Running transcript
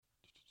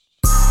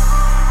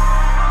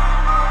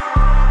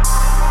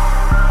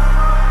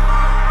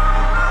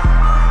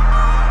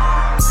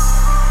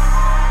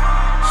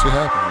shit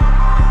happen.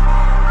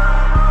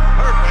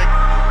 Perfect.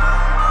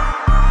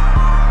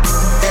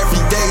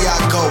 Every day I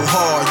go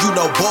hard, you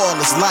know ball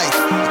is life.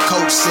 The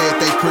coach said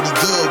they pretty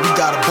good, we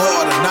got a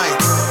ball tonight.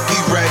 We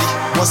ready,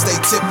 once they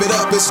tip it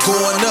up, it's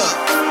going up.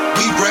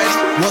 We ready,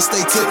 once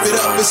they tip it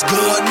up, it's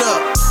going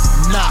up.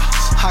 Nah,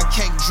 I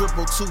can't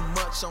dribble too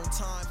much on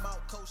time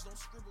out. Coach, don't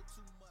scribble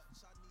too much.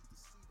 I need to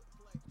see the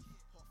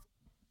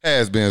play.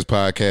 Has-Beens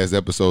Podcast,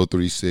 episode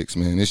 36,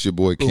 man. It's your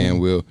boy, Cam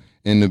Will,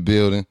 in the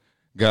building.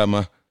 Got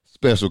my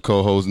special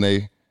co-host,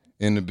 Nate,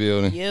 in the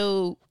building.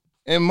 Yo.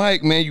 And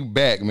Mike, man, you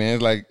back, man.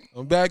 It's like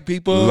I'm back,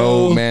 people.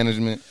 load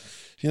management.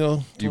 You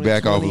know, You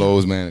back off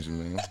loads management,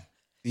 man.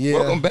 Yeah.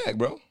 Welcome back,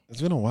 bro.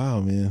 It's been a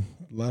while, man.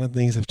 A lot of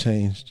things have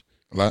changed.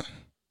 A lot.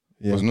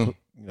 Yeah, What's new?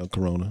 You know,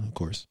 Corona, of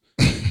course.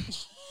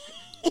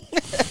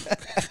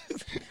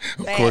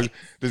 Of course.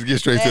 Let's get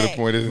straight to the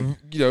point.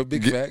 You know,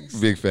 big facts.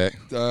 Big fact.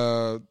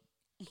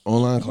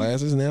 Online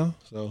classes now,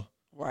 so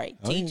Right.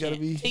 I ain't gotta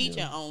be,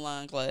 Teaching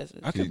online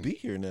classes. I could be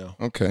here now.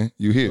 Okay.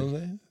 You You here. know what I'm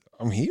saying?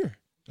 I'm here.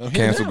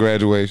 Cancel now.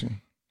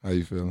 graduation. How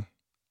you feeling?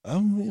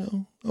 I'm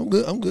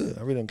good. I'm good.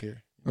 I really don't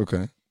care.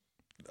 Okay.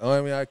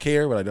 I mean, I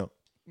care, but I don't.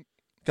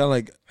 Kind of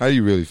like How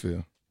you really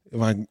feel?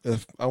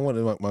 if I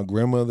wanted my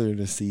grandmother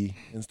to see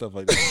and stuff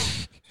like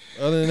that.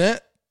 Other than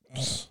that, I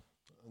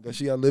guess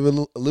she got to live a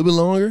little bit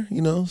longer.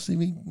 You know, see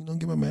me,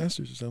 get my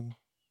master's or something.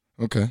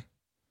 Okay.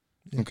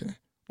 Yeah. Okay.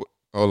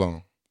 Hold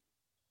on.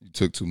 You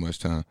took too much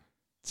time.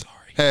 Sorry.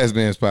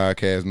 Has-Beens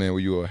Podcast, man,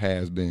 where you a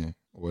has-been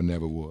or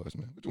never was,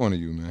 man. Which one of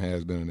you, man,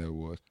 has been or never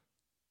was?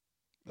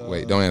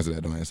 Wait, don't answer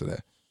that. Don't answer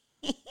that.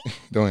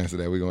 Don't answer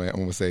that. I'm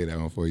going to say that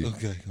one for you.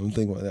 Okay, I'm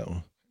thinking about that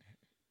one.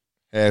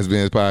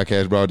 Has-Beens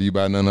Podcast brought to you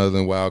by none other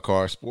than Wild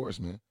Card Sports,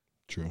 man.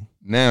 True.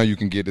 Now you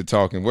can get to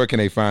talking. Where can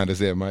they find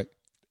us at, Mike?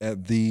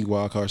 At the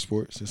Wild Card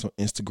Sports. It's on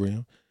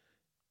Instagram,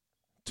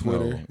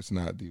 Twitter. No, it's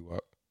not the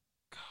Wild.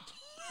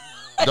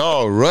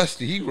 Dog,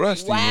 Rusty. He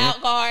rusty, man.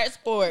 Wild Card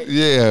Sports.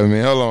 Yeah,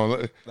 man. Hold on.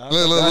 Look, That's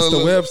look, the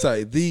look.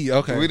 website.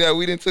 Okay.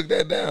 We didn't took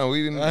that down.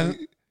 We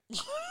didn't.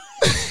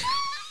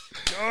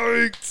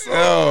 Yikes.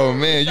 Oh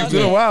man, It's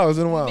been a while. It's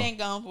been a while. Been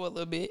gone for a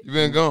little bit. You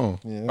been gone.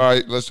 Yeah. All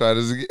right, let's try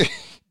this again.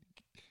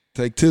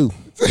 Take two.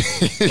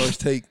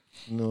 First take.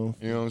 You know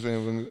what I'm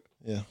saying?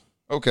 Yeah.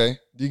 Okay.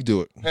 You can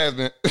do it. Has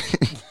been.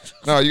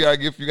 No, you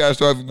gotta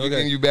start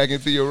getting you back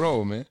into your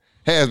role, man.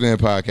 Has-Been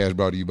Podcast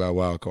brought to you by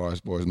Wild Card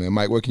Sports, man.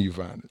 Mike, where can you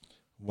find it?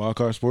 Wild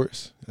Card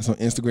Sports. That's on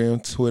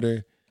Instagram,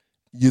 Twitter,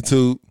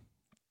 YouTube.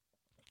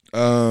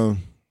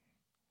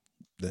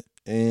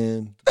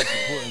 And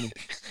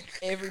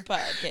Every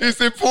podcast. It's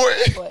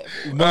important.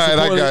 platform. All right,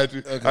 I important- got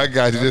you. okay. I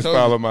got you. I Just told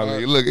follow you. my All lead.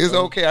 right. Look, it's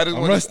okay. I just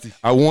I'm want. rusty.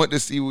 I want to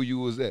see where you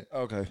was at.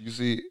 Okay. You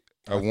see,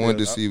 I I wanted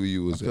to failed. see where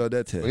you I was failed at.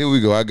 that test. Well, here we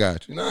go. I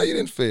got you. No, you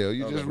didn't fail.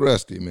 You Okay. just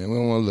rusty, man. We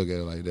don't want to look at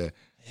it like that.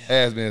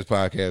 Has-Been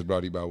Podcast brought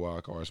to you by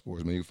Wild Card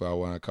Sports, man. You can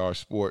follow Wild Card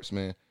Sports,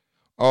 man.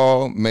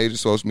 All major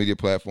social media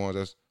platforms.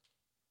 That's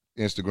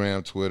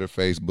Instagram, Twitter,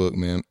 Facebook,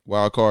 man.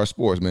 Wild Card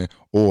Sports, man.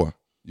 Or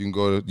you can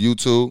go to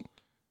YouTube,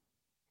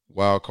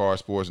 Wild Card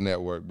Sports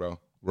Network, bro.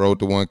 Road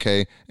to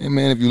 1K. And,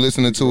 man, if you're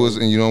listening to us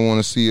and you don't want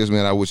to see us,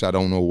 man, I wish I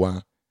don't know why.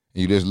 And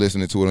you just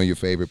listening to it on your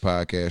favorite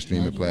podcast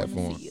streaming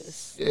platform.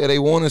 Yeah, they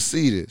want to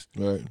see this.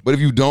 Right. But if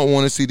you don't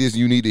want to see this,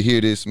 you need to hear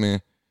this,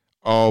 man.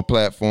 All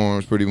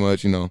platforms, pretty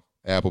much,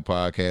 Apple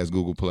Podcasts,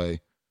 Google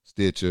Play,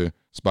 Stitcher,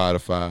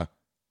 Spotify,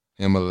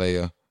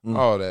 Himalaya,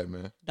 all that,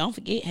 man. Don't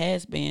forget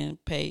Has-Been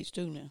page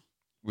too now.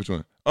 Which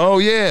one? Oh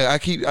yeah,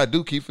 I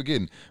do keep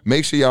forgetting.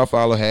 Make sure y'all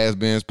follow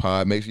Has-Beens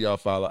Pod. Make sure y'all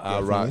follow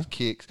I Rocks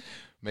Kicks.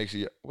 Make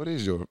sure what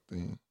is your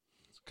thing?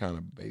 It's kind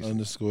of basic.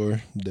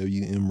 _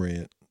 WM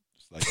Red.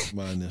 It's like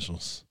my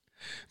initials.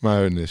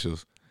 My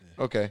initials.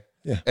 Okay.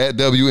 Yeah. At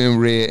WM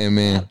Red and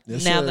man.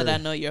 Yes, now sir. that I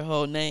know your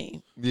whole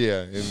name.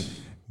 Yeah.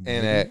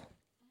 And at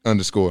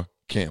 _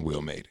 Can't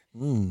Will made it.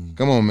 Mm.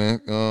 Come on,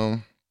 man.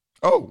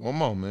 One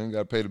more, man. Got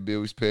to pay the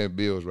bill. We's paying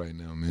bills right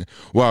now, man.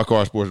 Wild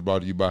Card Sports brought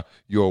to you by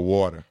Your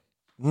Water.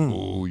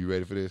 Ooh, you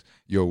ready for this?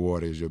 Your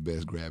Water is your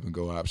best grab and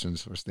go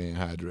options for staying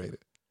hydrated.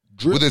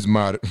 Drip. With its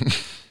modern,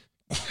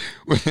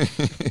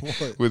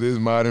 with its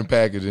modern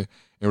packaging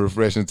and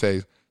refreshing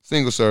taste,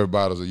 single serve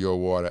bottles of Your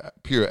Water,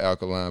 pure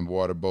alkaline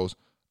water, boasts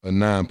a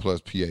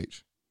 9+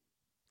 pH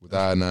with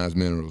ionized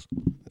minerals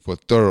for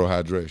thorough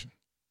hydration.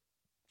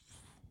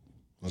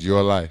 It's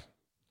your life,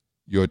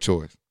 your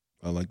choice.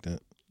 I like that.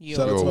 Your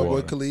Shout out to my boy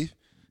Water. Khalif.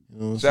 You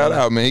know what I'm Shout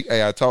saying? out, man.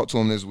 Hey, I talked to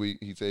him this week.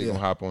 He said he's Yeah.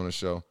 gonna hop on the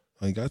show.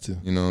 I got to.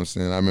 You know what I'm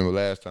saying? I remember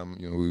last time,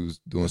 we was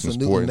doing That's some a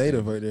Newton sporting.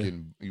 native things. right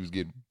there. He was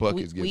getting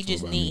buckets. we given to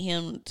just him by need me.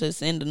 him to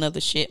send another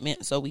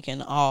shipment so we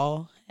can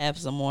all have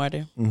some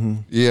water. Mm-hmm.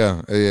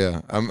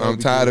 Yeah. I'm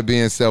be tired good. of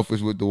being selfish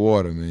with the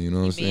water, man. You know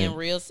what I'm Being saying?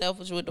 real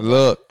selfish with the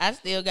Look. water. I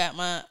still got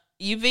my.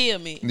 You feel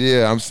me?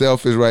 Yeah, I'm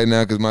selfish right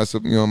now because my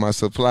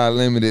supply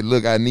limited.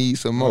 Look, I need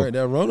some All more. right,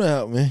 that Rona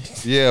out, man.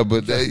 Yeah,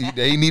 but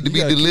they need to You be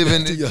gotta keep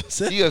delivering. that to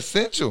yourself. He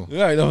essential. You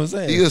already know what I'm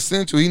saying. He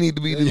essential. He need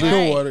to be Yeah, delivered. your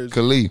Right. water is-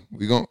 Khalif,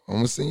 I'm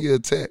gonna send you a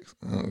text.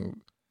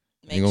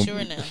 Make gonna-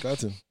 sure now. Got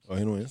to. Oh,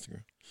 he on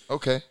Instagram.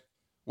 Okay.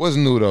 What's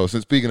new though?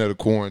 Since speaking of the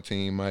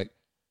quarantine, Mike,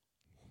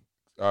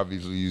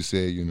 obviously you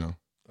said,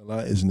 A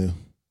lot is new.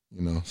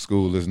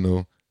 School is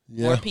new.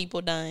 Yeah. More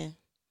people dying.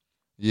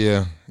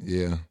 Yeah.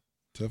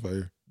 Tough out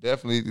here.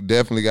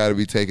 Definitely got to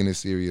be taking it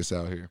serious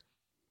out here.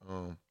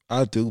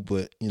 I do,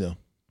 but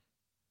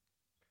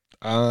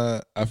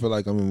I feel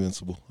like I'm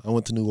invincible. I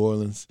went to New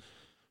Orleans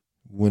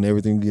when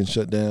everything getting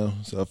shut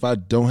down. So if I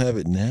don't have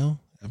it now,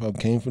 if I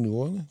came from New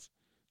Orleans,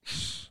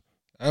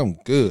 I'm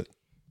good.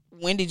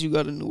 When did you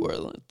go to New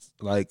Orleans?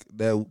 Like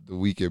that, The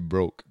week it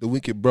broke. the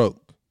week it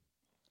broke,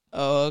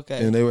 Oh,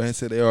 okay. and they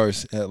said they already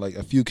had like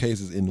a few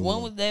cases in New When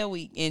Orleans. was that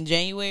week? In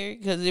January?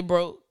 Because it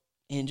broke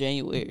in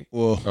January.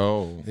 Well,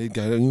 Oh. it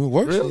got even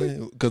worse.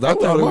 Really? Because I I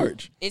thought thought it-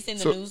 March. It's in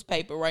the So-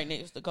 newspaper right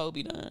next to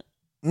Kobe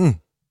dying.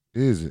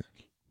 Is it?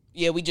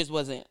 Yeah, we just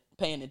wasn't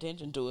paying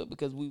attention to it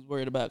because we was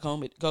worried about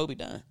Kobe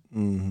dying.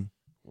 Mm-hmm.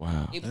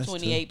 Wow. It was That's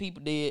 28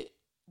 people dead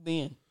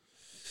then.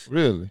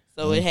 Really?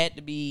 So it had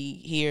to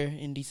be here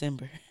in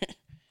December.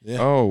 Yeah.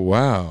 Oh,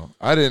 wow.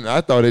 I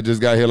thought it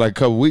just got here like a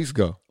couple weeks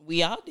ago.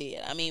 We all did.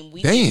 I mean,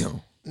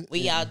 Damn.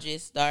 we all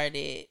just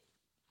started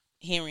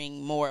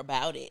hearing more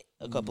about it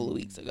a couple of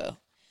weeks ago.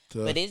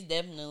 Tough. But it's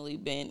definitely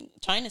been.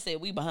 China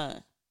said we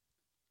behind.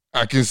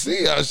 I can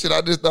see. I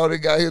just thought it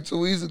got here 2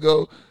 weeks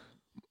ago.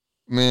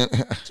 Man.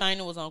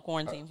 China was on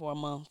quarantine for a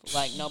month.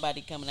 Like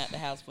nobody coming out the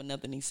house for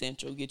nothing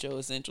essential. Get your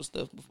essential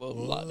stuff before the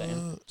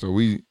lockdown. So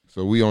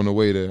we on the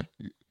way there.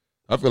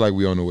 I feel like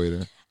we on the way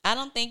there. I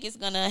don't think it's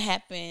gonna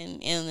happen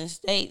in the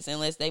States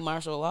unless they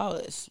martial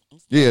laws.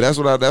 Yeah, that's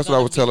what I was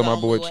gonna telling my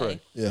become boy the way. Trey.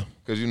 Yeah.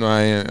 Because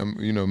I am,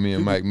 me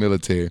and Mike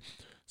military.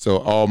 So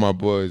all my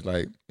boys,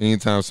 like,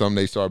 anytime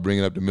they start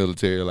bringing up the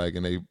military, like,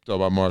 and they talk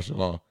about martial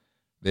law,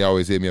 they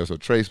always hit me up. So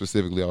Trey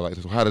specifically, I was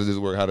like, so how does this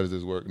work? How does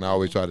this work? And I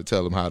always try to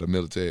tell him how the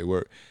military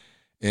work.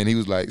 And he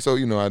was like, so,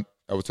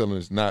 I was telling him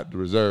it's not the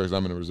reserves.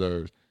 I'm in the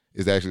reserves.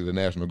 It's actually the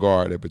National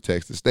Guard that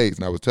protects the states.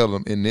 And I was telling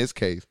him, in this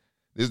case,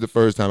 this is the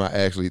first time I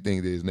actually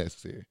think that it's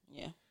necessary.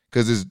 Yeah,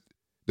 Because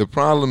the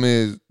problem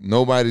is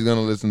nobody's going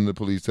to listen to the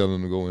police telling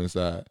them to go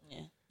inside.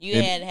 yeah. You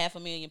And- had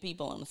 500,000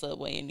 people on the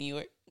subway in New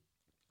York.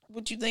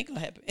 What you think gonna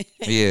happen?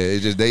 Yeah,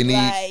 it's just they need.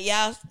 Like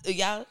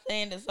y'all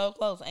standing so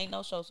close. Ain't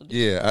no social distance.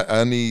 Yeah,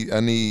 I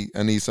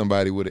need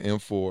somebody with an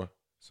M4,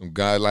 some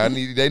guy. Like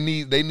they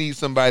need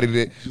somebody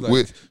that like,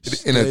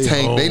 with in a stay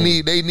tank. home.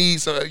 They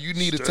need some. You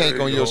need a tank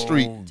on your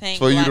street Tank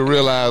for you to blocking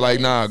realize, the like,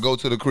 place. nah, go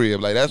to the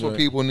crib. Like that's what Right.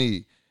 people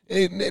need.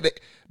 They ain't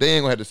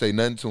gonna have to say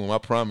nothing to them. I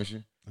promise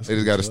you. They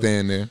just got to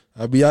stand there.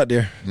 I'll be out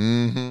there.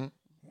 Mm-hmm.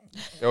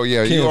 Oh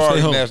yeah, Cam, you stay are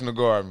home. National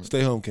Guard.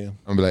 Stay home, Cam.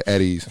 I'm gonna be like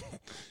at ease.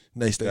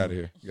 Nay, stay Get out home. of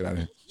here. Get out of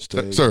here.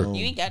 Stay Sir. home.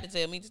 You ain't got to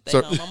tell me to stay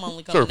Sir- home. I'm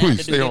only Sir, coming out please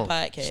to stay do the home.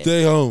 podcast.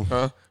 Stay home.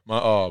 Huh?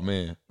 Oh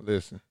man,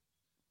 listen.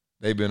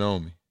 They been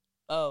on me.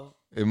 Oh,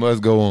 It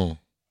must go on.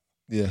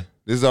 Yeah.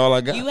 This is all I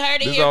got. you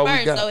heard it This here all we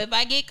first. got. So if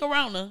I get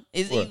corona,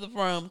 it's What? either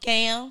from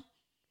Cam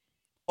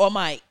or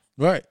Mike.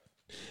 Right.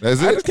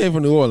 That's I it. just came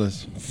from New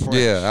Orleans. Fresh.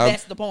 Yeah,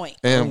 That's the point.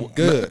 and I'm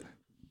good.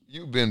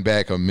 You've been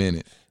back a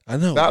minute. I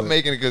know. Stop but-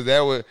 making it because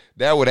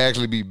that would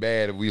actually be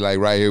bad if we like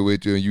right here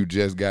with you and you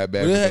just got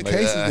back. But they had Like,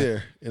 cases ah.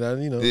 there, and I, what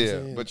I'm Yeah,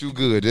 saying? but you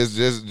good.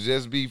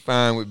 Just be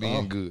fine with being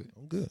Oh. good.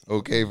 I'm good.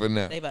 Okay for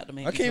now. They about to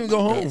make I me can't even put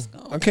go my home. mask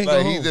on. I can't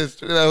Like go he home. just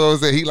that's what I was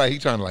saying. He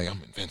trying to like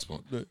I'm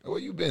invincible. Right. Where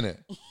you been at?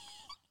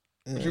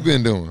 What you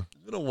been doing?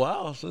 It's been a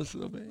while since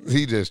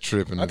He just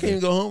tripping. I can't even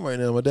go home right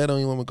now. My dad don't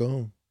even want me to go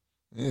home.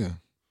 Yeah,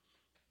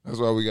 that's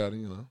why we got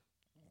to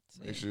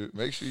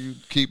make sure you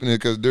keeping it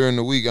because during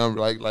the week I'm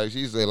like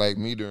she said like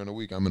me during the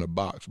week I'm in a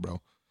box, bro.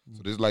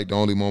 So this is like the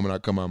only moment I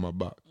come out of my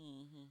box.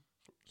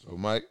 So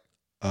Mike,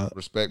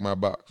 respect my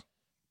box.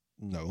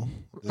 No.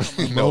 This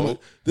is the No. moment.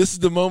 This is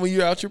the moment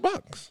you're out your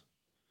box.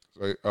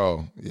 So,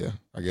 oh yeah,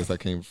 I guess I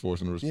came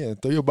forcing the respect. Yeah,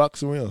 throw your box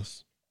somewhere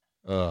else.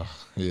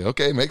 Yeah,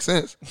 okay, makes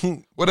sense.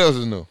 What else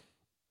is new?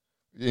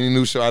 Any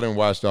new show? I didn't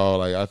watch all.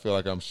 Like I feel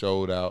like I'm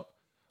showed out.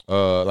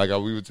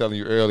 We were telling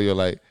you earlier,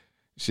 like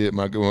shit.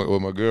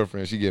 With my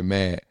girlfriend, she get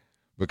mad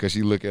because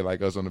she look at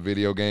like us on the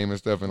video game and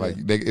stuff, and like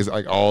it's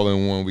like all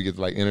in one. We get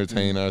to like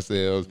entertain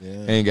ourselves,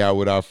 hang out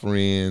with our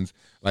friends,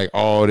 like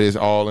all this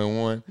all in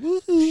one.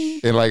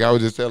 And like I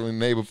was just telling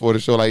Nate before the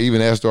show, like even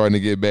that's starting to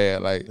get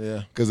bad, like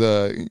because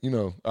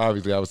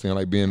obviously I was saying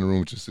like being in the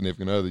room with your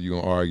significant other, you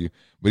gonna argue.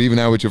 But even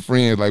now with your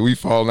friends, like we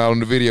falling out on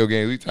the video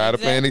games. We tired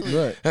of playing it.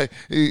 Right. Hey,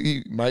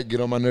 he might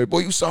get on my nerve. Boy,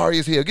 you sorry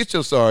as hell. Get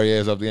your sorry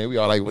ass up the game. We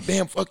all like, well,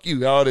 damn, fuck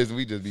you. All this.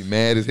 We just be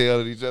mad as hell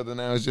at each other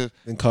now. It's just,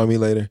 Then call me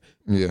later.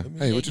 yeah.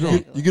 Hey, what you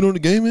doing? You get on the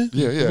game, man?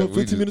 Yeah, yeah, You got we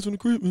 15 just- minutes on the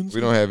crib, man. We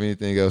don't have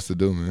anything else to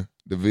do, man.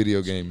 The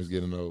video game is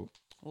getting old.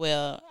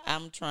 Well,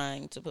 I'm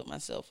trying to put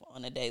myself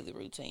on a daily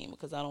routine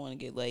because I don't want to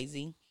get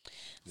lazy.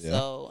 Yeah.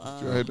 So,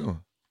 What you out here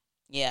doing?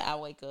 yeah, I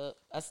wake up.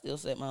 I still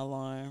set my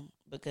alarm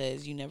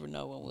because you never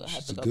know when we'll have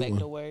That's to a go good back one.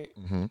 to work.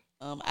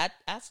 Mm-hmm.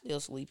 I still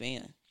sleep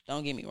in.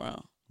 Don't get me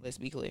wrong. Let's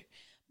be clear.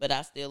 But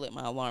I still let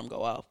my alarm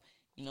go off.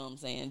 You know what I'm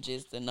saying?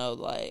 Just to know,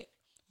 like,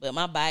 but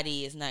my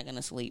body is not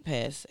gonna sleep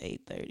past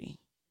 8:30.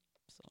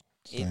 So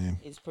Same.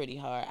 it's pretty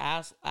hard.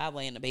 I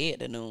lay in the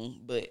bed at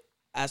noon, but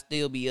I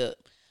still be up.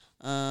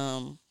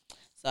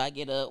 So I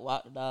get up,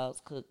 walk the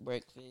dogs, cook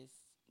breakfast,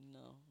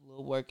 A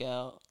little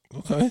workout,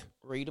 Okay.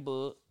 read a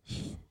book.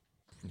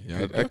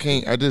 Yeah, I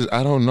can't. I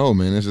don't know,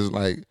 man. It's just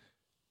like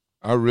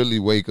I really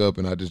wake up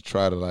and I just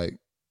try to like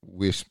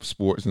wish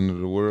sports into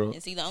the world.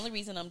 And see, the only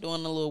reason I'm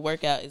doing a little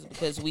workout is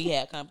because we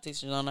had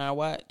competition on our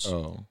watch.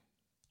 Oh,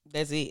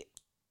 That's it.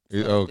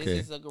 okay.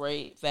 This is a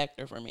great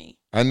factor for me.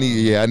 I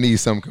need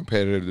something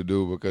competitive to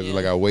do because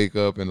like I wake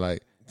up and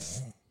like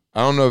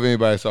I don't know if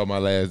anybody saw my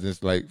last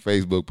just like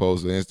Facebook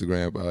post or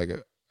Instagram, but like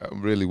I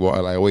really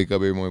I wake up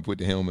every morning, put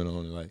the helmet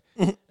on, and like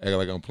act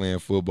like I'm playing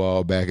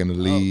football back in the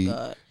league. Oh,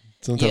 God.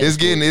 Sometimes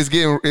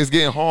It's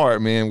getting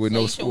hard, man. With So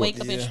no you should sport. wake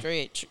up and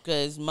stretch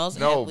because most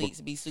No, athletes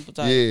be super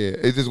tired. Yeah,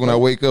 it's just when I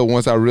wake up,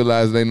 once I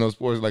realize there ain't no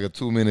sports, it's like a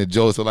 2-minute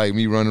jolt. So like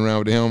me running around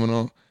with the helmet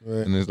on,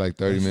 Right. and it's like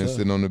 30 That's minutes tough.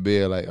 sitting on the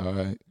bed, like all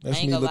right, That's I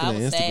ain't me gonna looking lie, I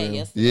at was sad Instagram.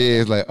 yesterday.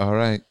 yeah, it's like all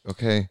right,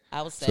 okay.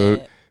 I was sad.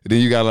 So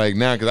then you got like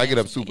now because I get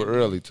up super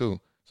early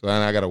too, so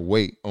then I gotta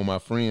wait on my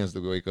friends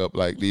to wake up,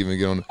 like to even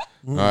get on.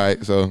 All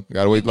right, so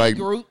gotta wait like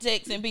group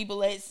texting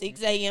people at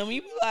 6 a.m.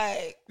 You be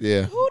like,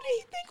 yeah, who do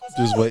you think was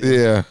Just up? wait.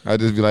 yeah. I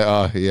just be like,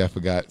 oh yeah, I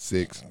forgot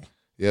 6.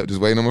 Yep, just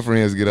waiting on my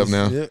friends to get up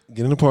now. Yep.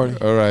 Get in the party.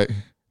 All right,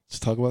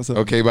 Just talk about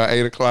something. okay, by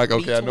 8 o'clock.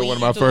 Okay, I know one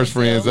of my Between first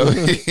friends up.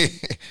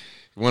 themselves.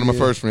 One of my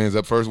first friends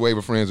up. First wave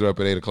of friends are up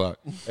at 8 o'clock.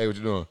 Hey, what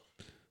you doing?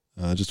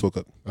 I just woke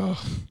up.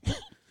 Oh,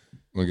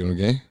 wanna get on the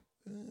game?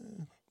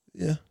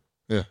 Yeah.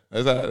 Yeah,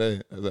 that's how it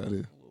is. That's how it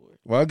is.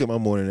 Well, I get my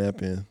morning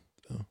nap in.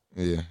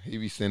 Yeah, he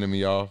be sending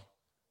me off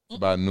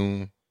about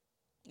noon.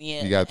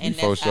 Yeah, You got 3-4 and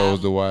that's shows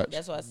how- to watch.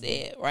 That's what I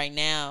said. Right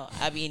now,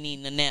 I be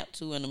needing a nap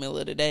too in the middle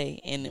of the day,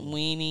 and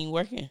we ain't even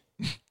working.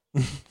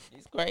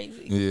 It's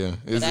crazy. Yeah,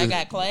 But I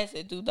got class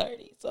at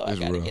 2:30, so I it's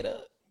gotta rough. get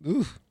up.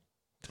 Oof.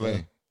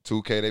 play.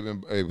 2K, they've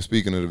been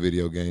speaking of the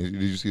video games.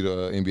 Did you see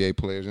the NBA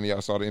players? Any of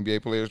y'all saw the NBA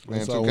players I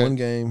playing saw 2K? one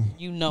game.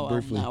 You know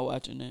Briefly. I'm not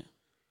watching that.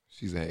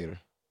 She's a hater.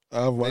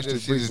 I've watched They it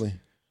just- she just- briefly.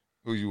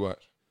 Who you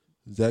watch?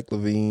 Zach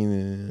Levine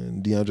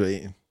and DeAndre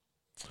Ayton.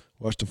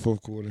 Watched the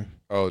fourth quarter.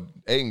 Oh,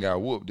 Aiden got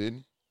whooped, didn't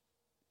he?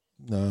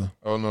 Nah.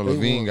 Oh no, They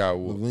Levine won. got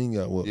whooped. Levine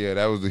got whooped. Yeah,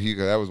 that was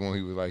that was one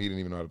he was like he didn't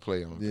even know how to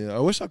play on. Yeah, I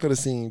wish I could have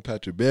seen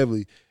Patrick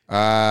Beverly.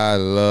 I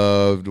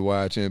loved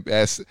watching.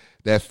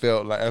 That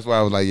felt like that's why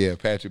I was like, yeah,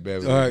 Patrick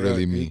Beverly is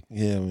really me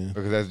Yeah, man.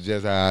 because that's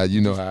just how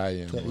you know how I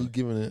am. He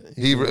giving it.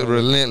 He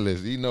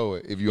relentless. You know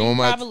it. If you on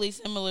my Probably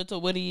similar to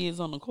what he is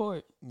on the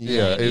court. Yeah,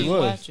 You it ain't was.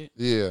 watch it.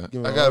 yeah,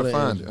 Give him I all gotta that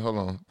find energy. it. Hold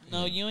on.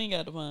 No, you ain't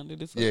got to find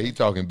it. It's Yeah, okay. he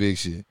talking big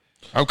shit.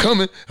 I'm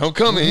coming.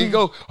 He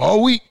go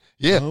all week.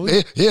 Yeah, All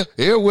week. yeah,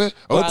 everywhere.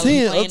 Oh, Up Probably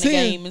 10, playing up the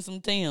 10. game in some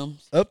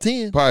Timbs. Up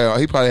 10. he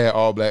probably had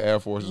all black Air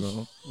Forces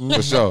on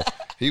for sure.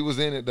 He was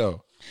in it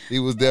though. He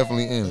was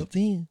definitely in Up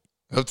 10.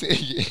 it. Up to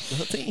yeah.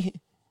 Up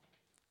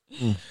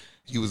 10.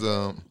 He was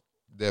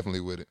definitely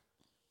with it.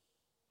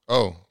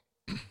 Oh,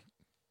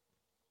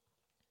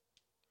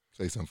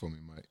 say something for me,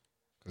 Mike,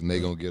 because they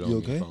gonna get on You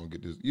me okay? if I don't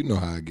get this. You know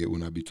how I get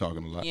when I be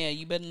talking a lot. Yeah,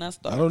 you better not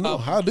start. I don't know.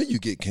 coughing. How do you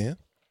get Cam?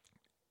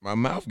 My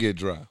mouth get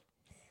dry.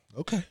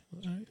 Okay.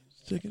 All right.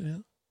 Check it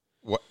out.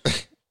 What?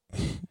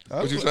 I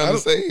What you just- trying I to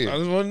don't- say here? I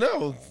just want to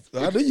know.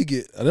 How do you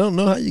get? I don't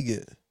know how you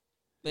get.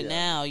 But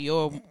now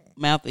your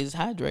mouth is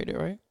hydrated,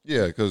 right?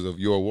 Yeah, because of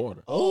your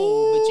water.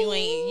 Oh, but you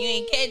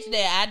ain't catch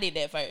that. I did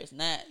that first,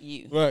 not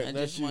you. Right, I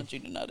not just you. want you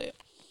to know that.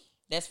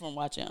 That's from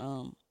watching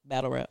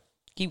battle rap.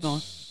 Keep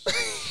going.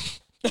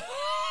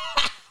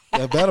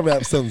 That battle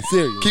rap is something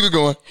serious. Keep it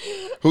going.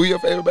 Who your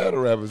favorite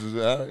battle rappers?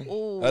 I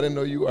didn't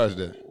know you watched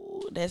that.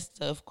 Ooh, that's a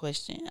tough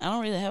question. I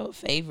don't really have a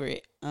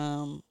favorite.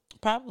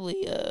 Probably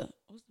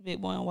what's the big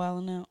boy in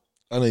Wildin' Out?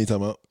 I know you're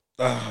talking about.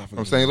 I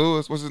From St.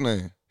 Louis. What's his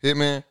name?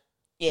 Hitman.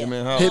 Yeah.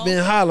 Hitman Holla.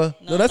 Hitman Holla.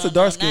 No, that's a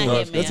dark skin not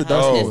one. Hitman That's a Holla.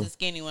 dark skin Oh. one. That's the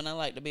skinny one. I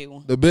like the big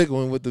one. The big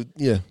one with the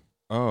yeah.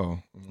 Oh.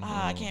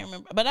 I can't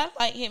remember, but I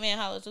like Hitman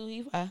Holla too.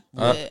 He fine.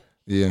 Uh, But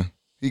Yeah.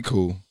 He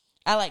cool.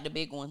 I like the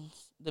big ones.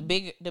 The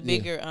bigger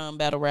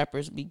battle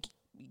rappers be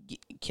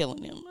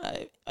killing them.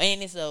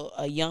 And it's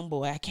a young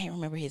boy. I can't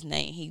remember his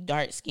name. He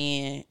dark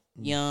skinned,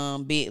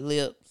 young, big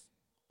lips.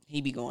 He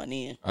be going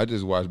in. I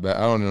just watched back.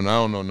 I don't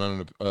know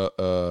none of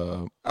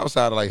the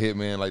outside of like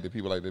Hitman, like the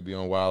people like that be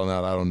on Wild 'N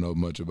Out. I don't know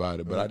much about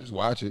it, but I just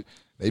watch it.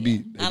 They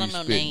be I don't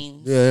know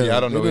spitting. names. Yeah, I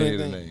don't know They do any of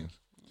the anything. names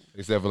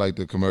except for like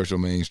the commercial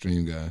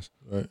mainstream guys.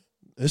 Right.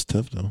 It's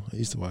tough though. I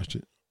used to watch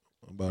it.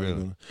 I'm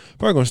Really?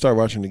 probably gonna start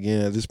watching it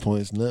again. At this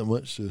point, it's not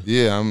much. To,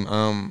 Yeah, I'm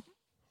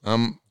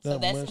So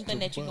not that's much something to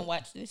that you can watch.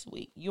 watch this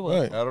week. You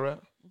Right. battle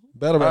rap.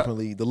 Battle rapping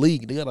league. The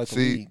league. They got like a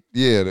See, league.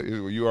 yeah, the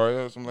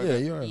URL something like Yeah,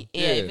 that. you're right.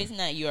 Yeah, Yeah. if it's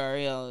not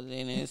URL,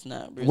 then it's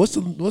not. Really What's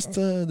the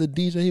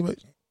DJ? He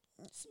makes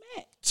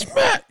smack?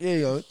 smack. Yeah,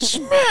 yo,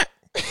 smack.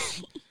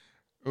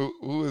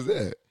 Who is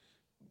that?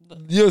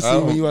 You'll I see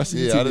don't- when you watch the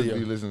yeah, I YouTube just be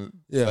video. listening.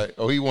 Yeah.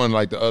 Like, he won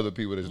like the other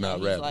people that's not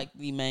He's rapping. like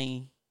the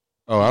main.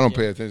 Oh, I don't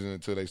pay attention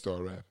until they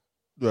start rapping.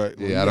 Right.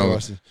 well, you Yeah, I gotta don't.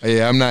 watch it.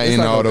 Yeah, I'm not It's in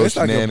like all a- those it's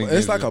like a- shenanigans.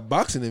 It's like a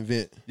boxing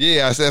event.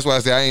 Yeah, that's why I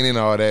say I ain't in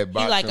all that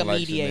boxing. like a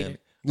mediator. shenanigans.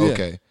 Yeah.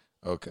 Okay.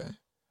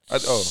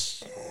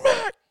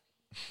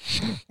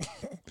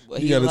 Well,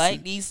 You he gotta like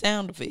see- these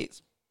sound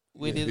effects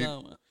with Yeah, his he-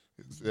 own.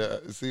 Yeah,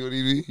 see what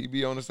he be? He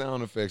be on the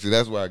sound effects. See,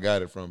 that's where I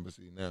got it from. But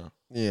see now,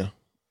 Yeah.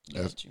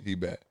 That's Got you. he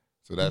back.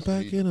 So I'm that's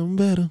back he. and I'm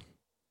better.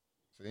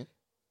 See?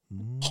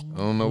 I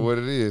don't know what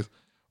it is,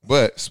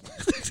 but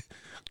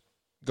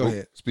Go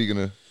ahead. Speaking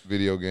of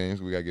video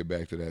games, we gotta get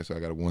back to that. So I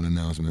got one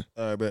announcement.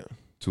 All right, bet.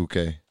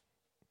 2K.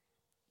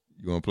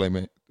 You want to play,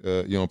 man?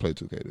 You don't play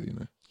 2K, do you?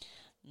 Know?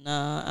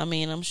 Nah, I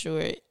mean, I'm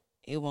sure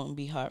it won't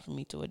be hard for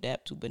me to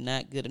adapt to, but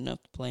not good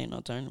enough to play in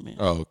no tournament.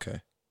 Oh,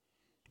 okay.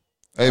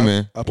 Hey,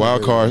 man. I play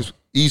Wild very Cards,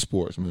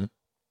 esports, man.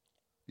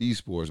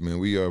 Esports, man.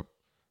 We are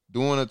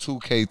doing a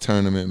 2K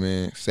tournament,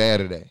 man,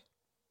 Saturday.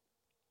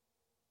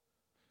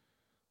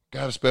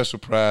 Got a special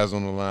prize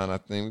on the line, I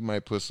think. We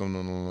might put something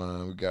on the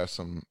line. We got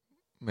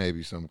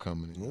maybe something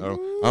coming in. I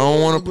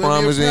don't want to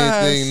promise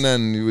anything,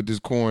 nothing with this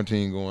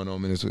quarantine going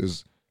on, man.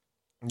 It's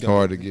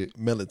hard to get.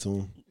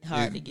 Melatonin.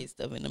 Hard to get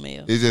stuff in the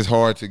mail. It's just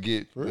hard to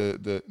get For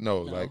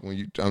like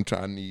when I'm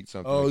trying to need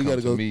something Oh, to you come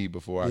gotta to go- me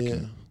before I yeah.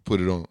 can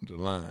put it on the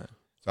line.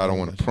 So I don't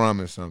want to Gotcha.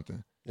 promise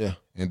something. Yeah.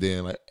 And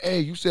then like,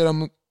 hey, you said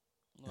I'm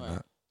Right.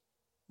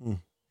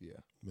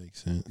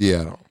 Makes sense.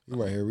 yeah, I don't. You're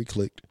right here. We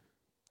clicked.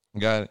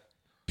 Got it.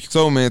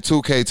 So man,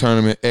 2K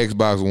tournament,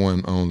 Xbox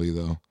One only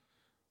though.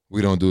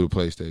 We don't do the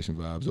PlayStation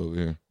vibes over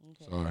here.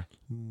 Okay. Sorry.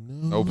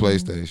 Mm-hmm. No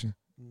PlayStation.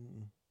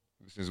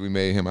 Since I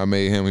made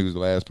him. He was the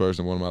last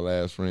person, one of my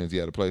last friends. He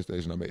had a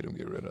PlayStation. I made him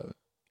get rid of it.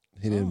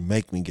 He didn't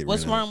make me get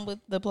What's rid of wrong with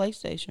the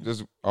PlayStation?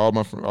 Just all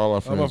our friends. it. All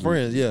my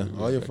friends, yeah. we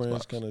All your use friends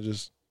Xbox. kind of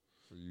just,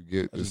 So you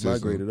get I the just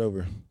system. migrated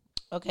over.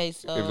 Okay,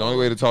 so If the only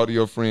way to talk to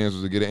your friends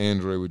was to get an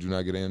Android, would you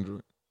not get an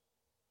Android?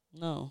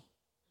 no,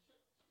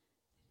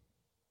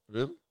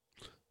 Really?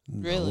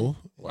 Really? No.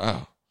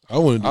 Wow. I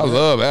wouldn't do I that.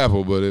 love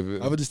Apple, but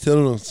I would just tell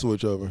them to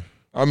switch over.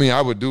 I mean,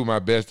 I would do my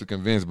best to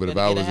convince. But if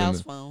I Better was get a in house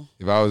the phone.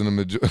 if I was in the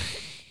majority,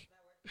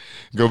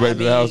 go back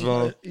to the house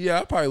phone. Yeah,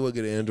 I probably would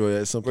get an Android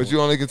at some point. But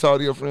you only can talk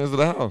to your friends at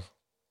the house.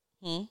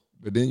 Hmm?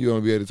 But then you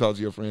only be able to talk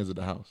to your friends at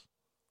the house.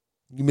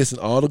 You missing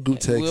all the group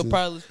texts. We'll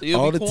probably still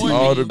all be the tea.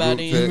 quarantined All the by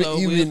group then, text. so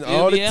you we'll mean still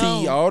all the be at tea,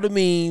 home. all the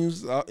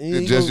memes.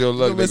 It's just your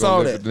luck. They're Miss all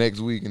gonna live that. it the next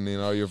week, and then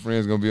all your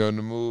friends gonna be on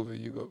the move, and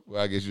you go.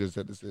 Well, I guess you just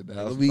have to sit at the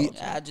house. It'll be- and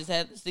talk. I just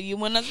have to see you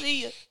when I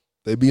see you.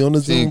 They be on the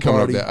She Zoom ain't coming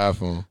party. up that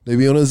iPhone. They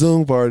be on a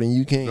Zoom party, and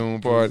you can't. Zoom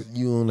party.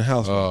 You on the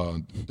house. Oh,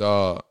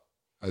 dog.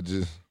 I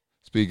just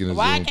speaking of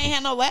Why I Zoom. can't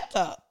have no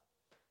laptop?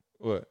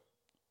 What?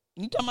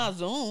 You talking about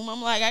Zoom?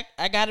 I'm like,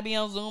 I got to be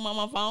on Zoom on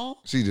my phone.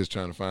 She just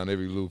trying to find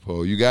every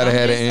loophole. You gotta I'm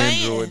have an just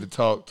saying. Android to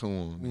talk to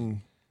them.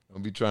 Mm.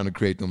 Don't be trying to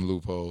create them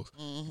loopholes.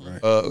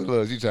 Right.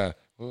 Look, you try.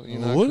 Well, you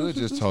know, What I if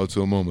could it's just talk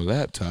to him on my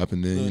laptop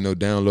and then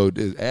download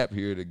this app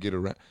here to get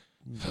around.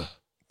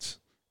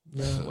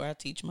 That's where I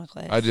teach my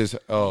class. I just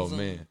Zoom.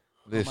 man,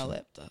 on listen. my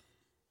laptop.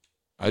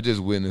 I just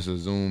witnessed a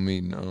Zoom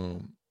meeting.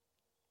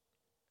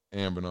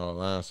 Amber and all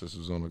Line Sisters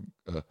was on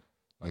a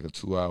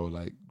 2-hour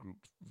like group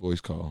voice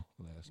call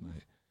last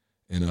night,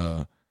 and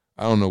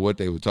I don't know what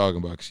they were talking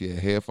about 'cause she had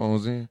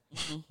headphones in,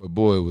 but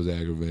boy, it was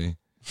aggravating.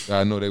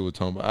 I know they were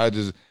talking about.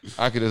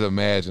 I could just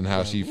imagine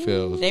how she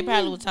feels. They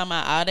probably was talking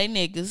about all they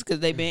niggas because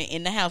they been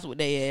in the house with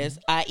their ass,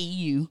 i.e.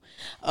 you.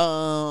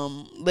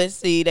 Let's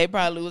see. They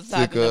probably was Sick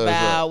talking us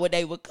about up. what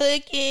they were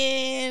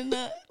cooking,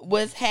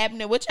 what's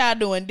happening, what y'all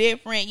doing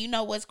different. You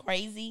know what's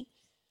crazy?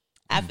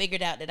 I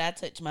figured out that I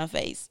touch my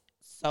face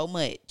so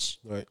much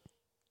Right.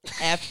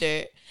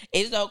 after.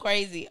 It's so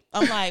crazy.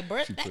 I'm like,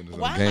 bro, She putting us on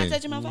why am I game.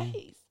 touching my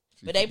face?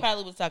 But they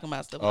probably was talking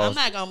about stuff. Oh, I'm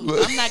not gonna.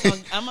 look. I'm not gonna.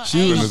 I ain't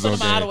putting gonna us put on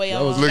them all the game. way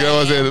That was- on. Look at what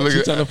I said. She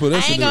Look trying to put I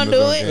us ain't in gonna the do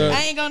middle. it. Yeah.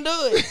 I ain't gonna do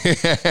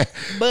it.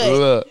 But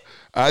Look,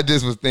 I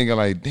just was thinking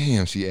like,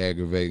 damn, she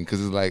aggravating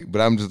because it's like,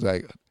 but I'm just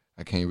like,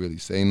 I can't really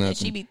say and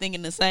she nothing be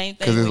thinking the same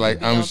thing. because it's when like you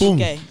be on I'm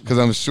 2K. because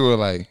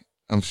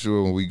I'm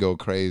sure when we go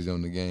crazy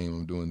on the game,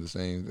 I'm doing the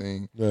same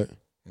thing, Right.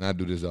 and I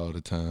do this all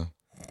the time.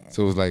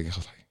 So it was like, I was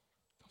like,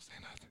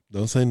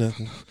 Don't say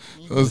nothing.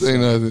 don't say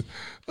nothing,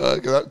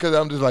 because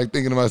I'm just like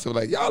thinking to myself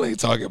like, y'all ain't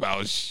talking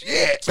about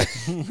shit,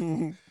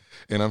 and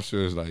I'm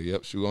sure it's like,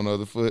 yep, shoe on the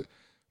other foot.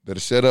 Better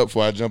shut up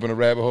before I jump in a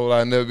rabbit hole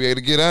I'll never be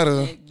able to get out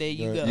of. There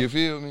you go. You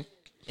feel me?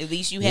 At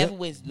least you have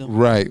wisdom.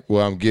 Right.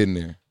 Well, I'm getting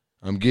there.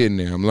 I'm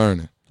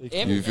learning.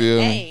 You feel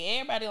me? Hey,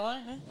 everybody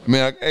learning.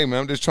 Hey, man,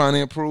 I'm just trying to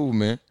improve,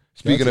 man.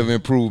 Speaking of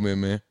improvement,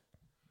 man,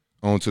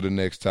 on to the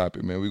next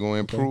topic, man. We're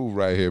going to improve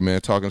right here, man.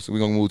 We're going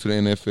to move to the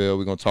NFL.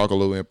 We're going to talk a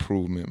little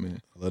improvement,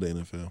 man. I love the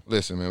NFL.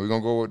 Listen, man, we're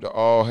going to go with the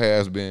all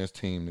has-beens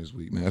team this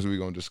week, man. That's what we're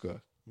going to discuss.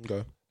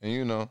 Okay.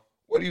 And,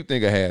 what do you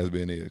think a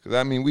has-been is? Because,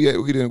 I mean,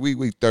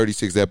 we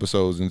 36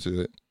 episodes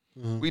into it.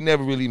 We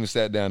never really even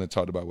sat down and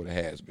talked about what a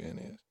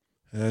has-been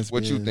is.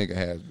 What you think a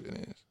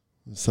has-been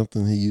is?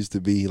 Something he used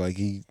to be like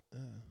he.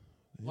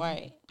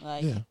 Right.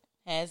 Like, Yeah.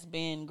 has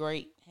been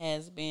great.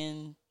 Has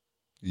been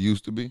It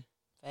used to be.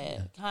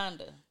 bad.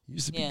 Kinda.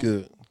 Used to be Yeah.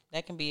 good.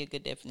 That can be a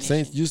good definition.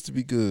 Saints used to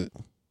be good.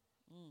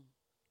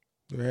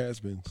 There has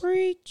been.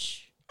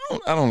 Preach.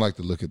 I don't like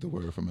to look at the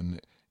word from a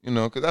neck,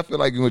 because I feel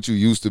like what you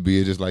used to be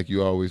is just like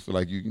you always feel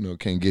like you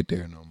can't get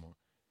there no more,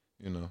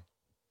 No,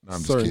 I'm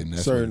just Certain- kidding.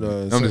 That's certain, what it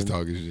is. uh, I'm just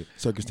certain- talking shit.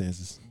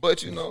 Circumstances.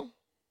 But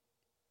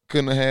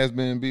couldn't a has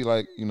been be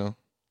like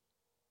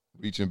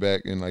reaching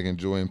back and like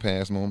enjoying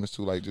past moments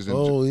too, like just yeah,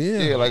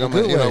 like in a I'm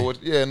good you know way.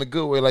 what, in a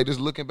good way, like just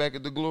looking back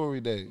at the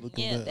glory days.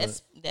 Yeah, back,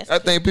 that's. I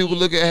think people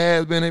look at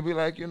has been, they be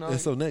like, you know,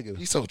 That's so negative.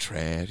 he's so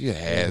trash. He a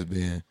has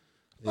been.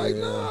 Like,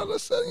 Yeah. nah,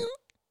 let's say, you know,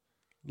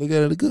 Look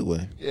at it a good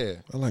way. yeah.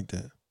 I like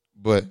that.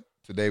 But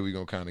today we're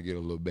gonna kind of get a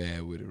little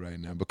bad with it right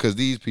now because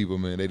these people,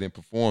 man, they didn't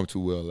perform too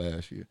well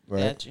last year.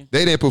 Right. Got you.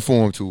 They didn't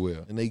perform too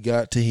well. And they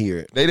got to hear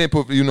it. They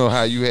didn't you know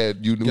how you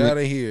had you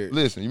Gotta hear it.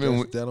 Listen, you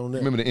remember That's that on that.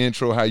 remember the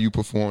intro how you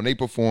performed? They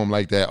performed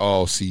like that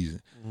all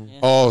season. Yeah.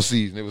 All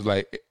season. It was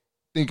like,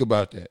 think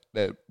about that.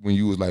 That when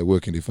you was like, where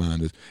can they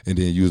find us? And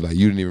then you was like,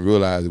 you didn't even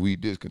realize that we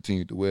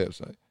discontinued the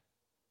website.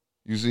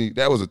 You see,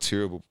 that was a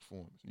terrible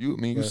performance. You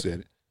Right.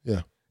 said it.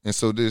 Yeah. And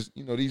so this,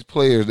 you know, these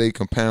players, they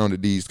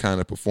compounded these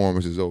kind of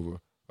performances over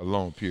a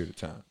long period of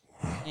time.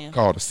 Yeah.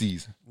 Called a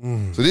season.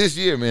 Mm. So this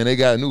year, man, they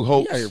got new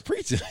hopes. Yeah, you're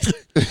preaching.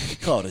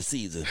 Call the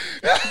season.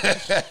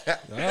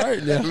 All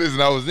right now.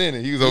 Listen, I was in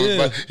it. He was over,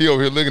 Yeah. he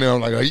over here looking at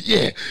him like,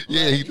 yeah.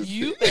 He just,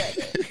 You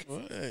better.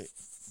 Right.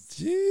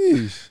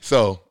 Jeez.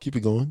 so, Keep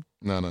it going.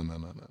 no.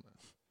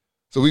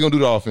 So we're going to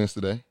do the offense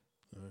today.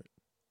 All right.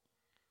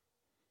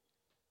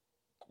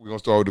 We're going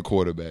to start with the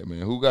quarterback,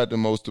 man. Who got the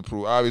most to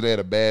prove? Obviously, they had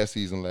a bad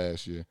season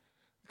last year.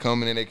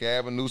 Coming in, they can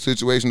have a new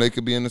situation. They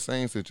could be in the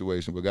same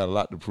situation, but got a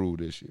lot to prove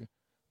this year.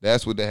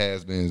 That's what the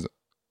has-beens,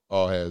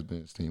 all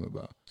has-beens team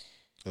about.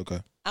 Okay.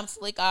 I'm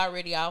slick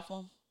already off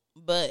him,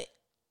 but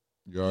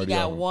You you already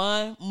got got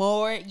one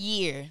more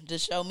year to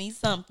show me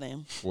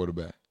something.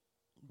 quarterback.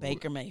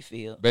 Baker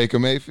Mayfield. Baker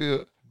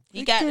Mayfield.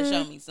 He got to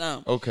show me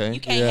something. Okay. You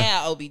can't Yeah.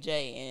 have OBJ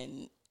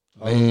and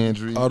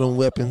Landry. All them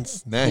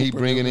weapons. Now he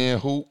bringing in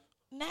Hoop.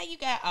 now you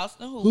got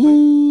Austin Hooper,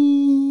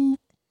 Ooh.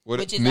 What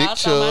which is Nick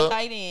also my Chubb.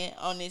 tight end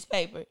on this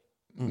paper.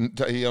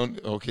 He on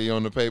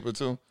the paper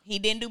too. He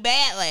didn't do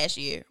bad last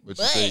year, But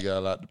but you say he got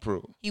a lot to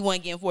prove. he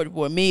wasn't getting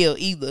 44 mil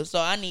either. So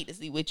I need to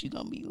see what you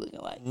gonna be looking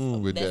like. So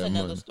With that's that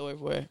another money. story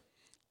for when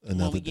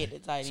Another we day. get the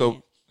tight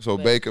end. So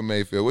But- Baker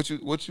Mayfield,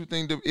 what you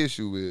think the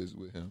issue is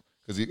with him?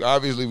 Because he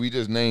obviously we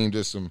just named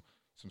just some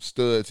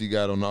studs he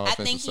got on the I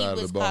offensive think he side of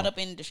was the ball. caught up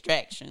in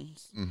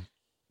distractions.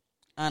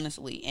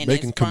 Honestly, and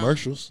Making it's from-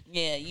 commercials.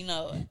 Yeah,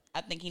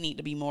 I think he need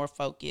to be more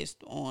focused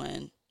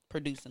on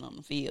producing on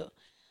the field.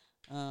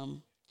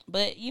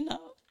 But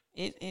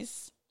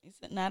it's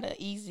not an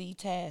easy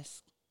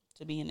task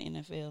to be in the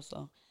NFL.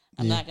 So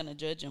I'm not gonna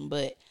judge him,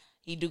 but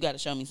he do got to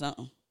show me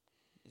something.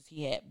 'Cause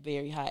he had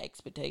very high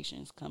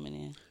expectations coming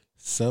in.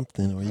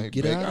 Something or you Hey,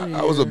 get Bake, out of here.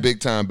 I was a big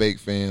time Bake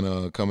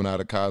fan coming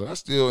out of college. I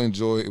still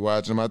enjoy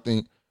watching him. I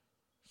think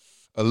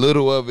a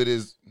little of it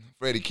is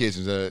Freddie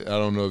Kitchens. I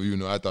don't know if you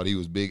know. I thought he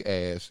was big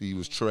ass. He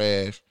was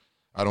trash.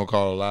 I don't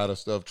call a lot of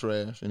stuff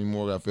trash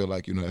anymore. I feel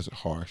like that's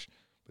harsh,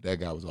 but that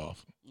guy was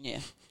awful. Yeah,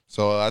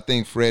 So I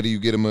think Freddie, you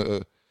get him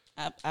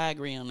I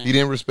agree on that. he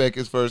didn't respect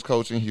his first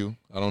coach in Hugh.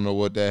 I don't know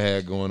what that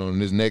had going on.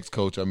 And his next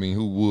coach, I mean,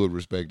 who would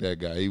respect that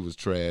guy? He was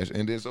trash.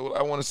 And then so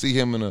I want to see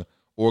him in a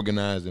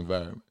organized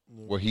environment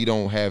where he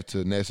don't have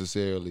to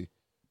necessarily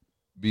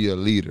be a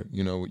leader.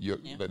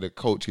 But the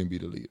coach can be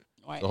the leader.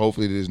 Right. So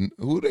hopefully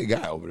who they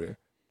got over there?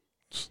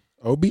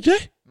 OBJ?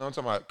 No, I'm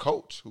talking about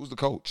coach. Who's the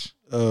coach?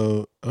 I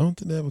don't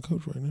think they have a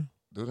coach right now.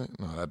 Do they?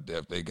 No,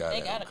 they got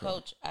They got a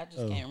coach. I just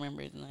can't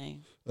remember his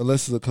name.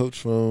 Unless it's a coach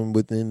from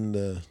within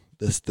the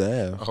I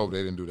staff. hope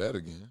they didn't do that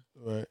again.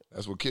 Right.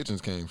 That's where Kitchens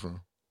came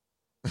from.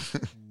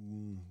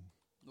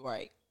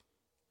 Right.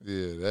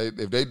 Yeah,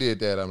 if they did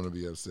that, I'm going to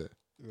be upset.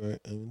 Right.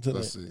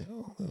 Let's see. I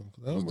don't know.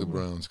 'Cause I Who's don't the remember.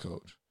 Browns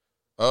coach?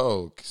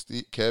 Oh,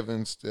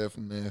 Kevin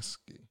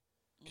Stefanski.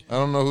 I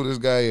don't know who this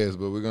guy is,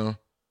 but we're gonna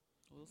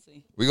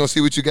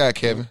see what you got,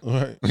 Kevin. All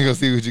right. We're gonna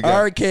see what you got.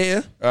 All right,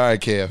 Kev. All right,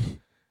 Kev.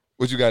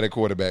 What you got at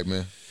quarterback,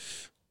 man?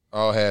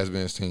 All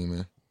has-beens team,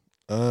 man.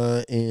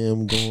 I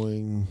am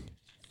going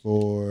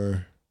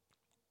for.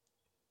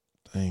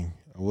 Dang,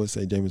 I would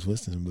say Jameis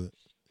Winston, but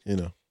You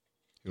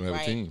don't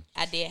have a team.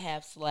 I did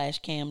have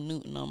 /Cam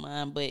Newton on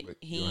mine, but But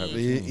he you don't have a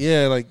ain't- team.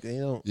 yeah, like they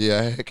don't.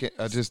 Yeah,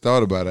 I just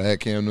thought about it. I had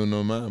Cam Newton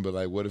on mine, but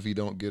like, what if he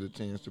don't get a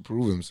chance to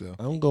prove himself?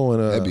 I'm going.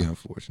 That'd be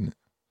unfortunate.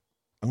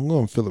 I'm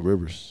going Phillip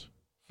Rivers.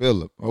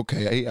 Phillip,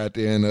 okay, he out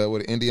there in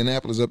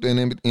Indianapolis, up there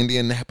in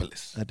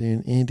Indianapolis. Out there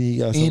in Indy, he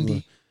got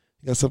something.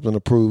 He got something to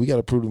prove. We got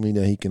to prove to me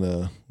that he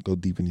can go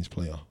deep in these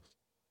playoffs.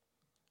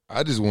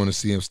 I just want to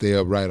see him stay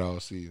upright all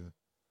season.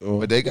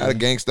 But they got a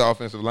gangster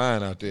offensive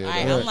line out there.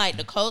 Right, though. I'm like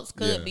the Colts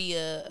could Yeah. be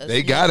a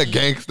They got a sneaky-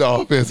 gangster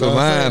offensive That's what I'm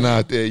line saying.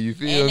 out there. You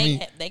feel and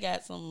me? they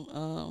got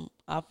some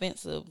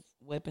offensive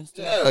weapons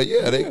too.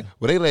 Yeah.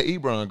 They let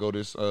Ebron go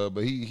this,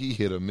 but he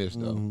hit or miss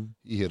though. Mhm.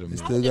 He hit or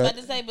miss. I Still was got-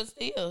 about to say, but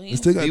still, They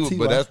still got T.Y.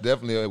 But that's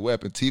definitely a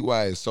weapon.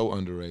 Ty is so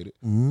underrated.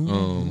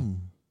 Mm.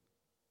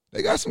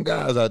 They got some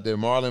guys out there.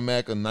 Marlon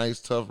Mack, a nice,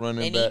 tough they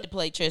running need back. to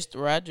play Chester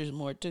Rogers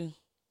more too.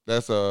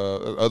 That's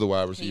other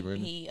wide receiver.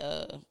 isn't it? He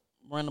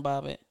run the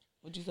ball back.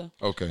 What'd you say?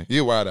 Okay, he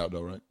a wide out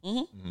though, right?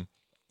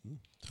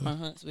 From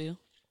Huntsville.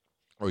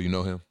 Oh, you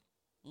know him?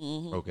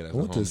 Mm-hmm. Okay, I that's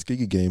went to a a homie.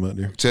 Skiggy game out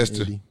there.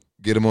 Chester. Indy.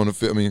 Get him on the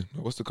field. I mean,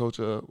 what's the coach?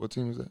 What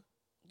team is that?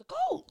 The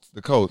Colts.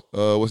 The coach.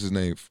 What's his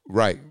name?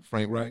 Wright.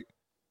 Frank Wright.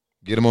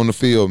 Get him on the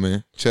field,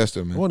 man.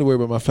 Chester, I man. want to worry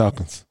about my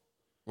Falcons.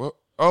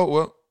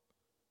 Well.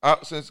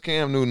 Since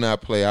Cam Newton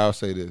not play, I'll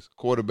say this: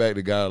 quarterback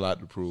that got a lot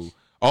to prove.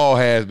 All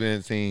has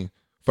been team,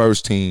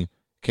 first team,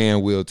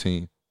 Cam Will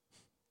team,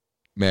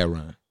 Matt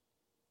Ryan.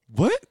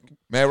 What?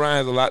 Matt Ryan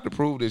has a lot to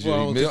prove this year.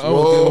 Well, He missed. I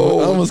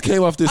almost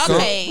came off this.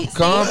 Okay,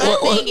 Calm. my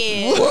thing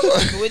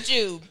is with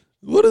you.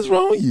 What is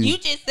wrong with you? You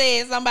just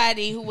said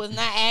somebody who was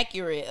not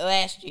accurate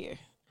last year.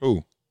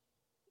 Who?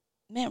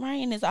 Matt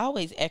Ryan is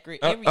always accurate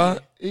every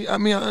year.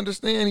 I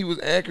understand he was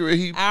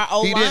accurate. Our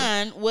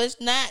O-line was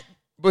not.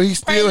 But he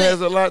still Present.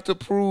 has a lot to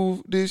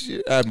prove this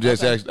year.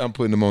 I'm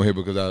putting him on here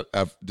because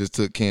I just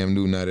took Cam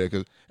Newton out of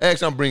there.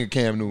 Actually, I'm bringing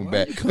Cam Newton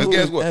back. Because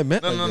guess what? No.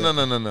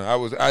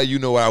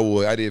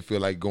 I didn't feel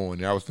like going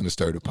there. I was finna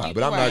stir the pot,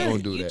 but I'm not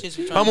gonna do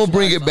that. I'm gonna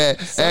bring it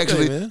back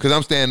actually because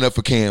I'm standing up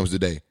for Cams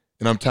today,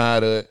 and I'm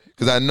tired of it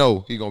because I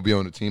know he gonna be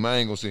on the team. I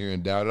ain't gonna sit here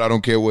and doubt it. I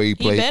don't care where he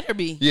play. He better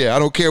be. Yeah, I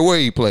don't care where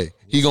he play.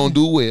 He gonna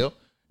do well,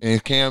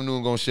 and Cam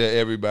Newton gonna shut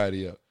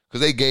everybody up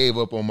because they gave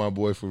up on my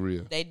boy for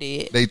real. They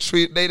did. They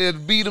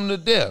just beat him to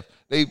death.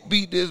 They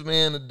beat this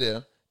man to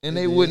death, and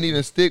they wouldn't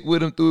even stick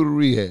with him through the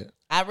rehab.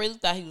 I really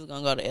thought he was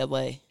gonna go to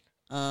L.A.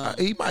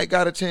 He might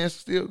got a chance to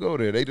still go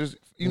there. They just,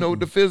 the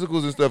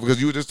physicals and stuff,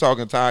 because you were just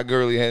talking Todd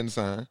Gurley hadn't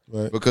signed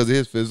because of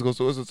his physical.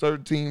 So it's a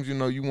certain teams,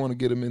 you want to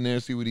get him in there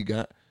and see what he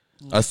got.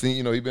 I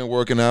seen, he been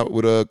working out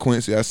with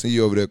Quincy. I see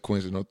you over there,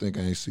 Quincy. Don't think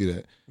I ain't see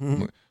that.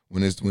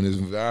 When his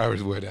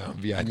virus went down,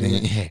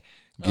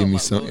 give me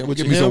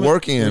some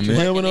work in,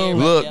 man.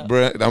 Look,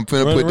 bro, I'm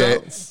finna put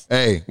that.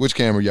 Hey, which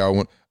camera y'all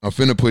want? I'm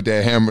finna put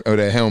that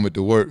helmet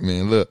to work,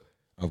 man. Look,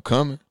 I'm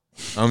coming.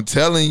 I'm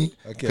telling you,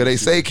 because they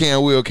say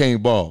Cam Will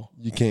can't ball.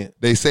 You can't.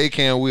 They say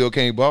Cam Will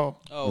can't ball.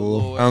 Oh,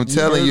 Lord. I'm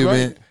telling you,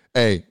 man.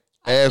 Hey,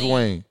 I've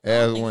Wayne.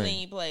 I've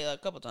seen you play a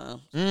couple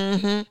times.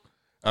 Mm-hmm.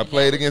 I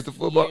played against the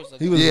football.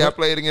 I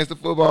played against the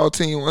football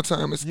team one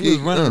time. He was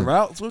running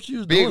routes. What you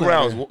was big doing? Big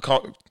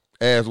routes.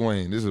 Ask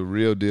Wayne. This is a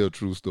real deal,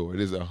 true story.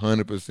 This is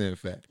 100%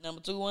 fact.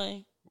 Number 2,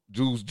 Wayne.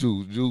 Juice.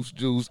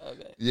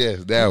 Okay.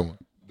 Yes, that one.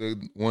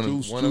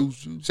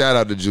 Shout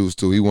out to Juice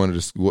too. He one of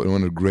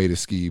the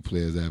greatest ski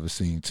players I ever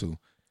seen too.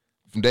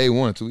 From day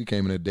one too, he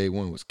came in at day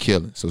one was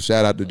killing. So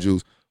shout out to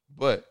Juice.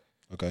 But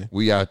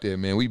we out there,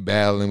 man. We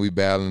battling.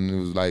 It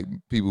was like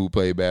people who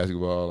play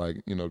basketball,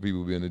 like people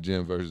who be in the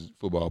gym versus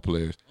football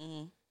players.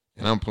 Mm-hmm.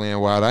 And I'm playing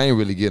wild. I ain't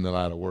really getting a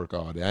lot of work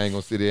all day. I ain't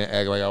gonna sit there and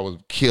act like I was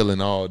killing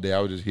all day. I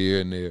was just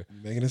here and there.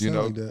 Making it sound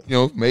like that.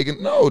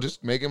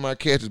 Just making my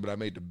catches, but I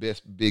made the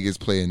biggest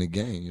play in the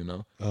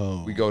game,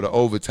 Oh. We go to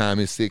overtime,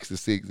 it's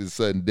 6-6, it's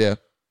sudden death.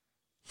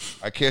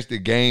 I catch the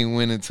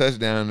game-winning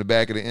touchdown in the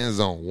back of the end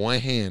zone,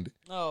 one-handed.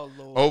 Oh,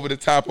 Lord. Over the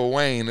top of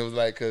Wayne. It was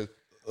like, because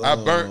I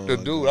burnt the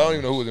dude. I don't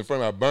even know who was in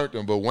front of me. I burnt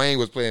him, but Wayne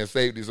was playing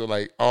safety, so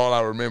all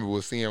I remember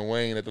was seeing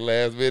Wayne at the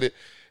last minute.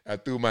 I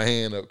threw my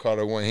hand up, caught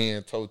her one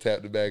hand, toe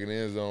tapped the back of the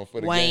end zone for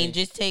the game. Wayne,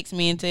 just text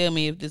me and tell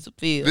me if this a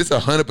field. This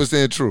is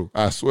 100% true.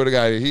 I swear to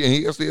God,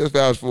 he still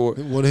vouch for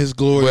it. One of his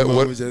glory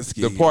moments at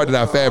ski. The part that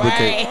I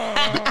fabricated,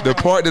 the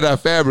part that I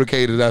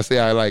fabricated, I say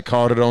I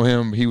called it on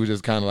him. He was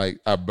just kind of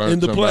I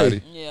burnt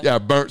somebody. Yeah, I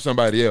burnt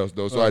somebody else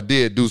though. So I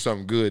did do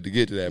something good to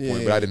get to that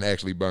point, but I didn't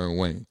actually burn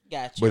Wayne.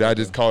 Gotcha. But I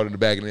just caught it in the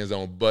back of the end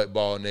zone, butt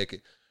ball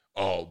naked.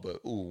 Oh, but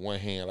one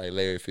hand like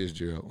Larry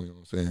Fitzgerald. You know what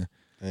I'm saying?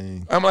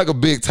 Dang. I'm like a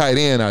big tight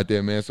end out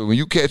there, man. So when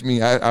you catch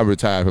me, I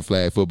retired for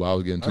flag football. I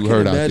was getting too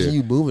hurt out there. Imagine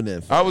you moving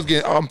that fast.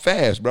 I'm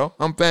fast,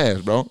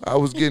 bro. I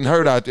was getting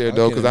hurt out there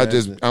though,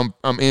 because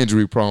I'm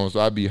injury prone, so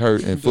I be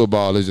hurt. And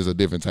football is just a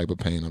different type of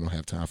pain I don't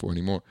have time for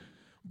anymore.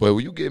 But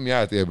when you get me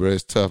out there, bro,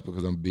 it's tough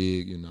because I'm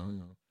big.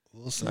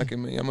 We'll see.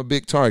 I'm a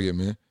big target,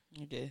 man.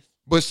 Okay.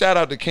 But shout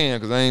out to Cam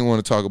because I ain't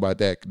want to talk about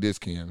this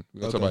Cam.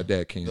 We're gonna talk about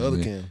that Cam. The other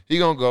man. Cam. He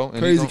gonna go. And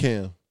Crazy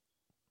Cam.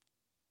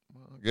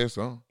 I guess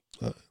so.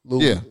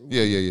 Yeah.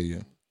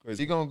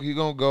 He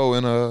gonna go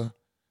and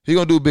he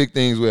gonna do big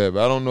things with it.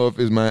 But I don't know if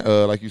it's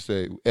like you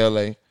said,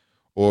 LA,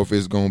 or if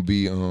it's gonna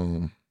be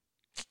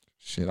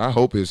I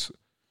hope it's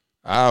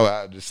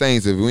the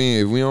Saints. If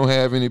we don't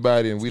have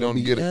anybody and we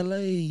don't get LA.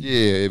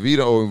 if we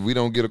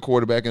don't get a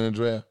quarterback in the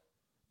draft,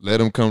 let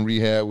him come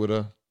rehab with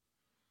us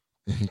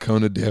and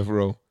come to death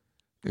row.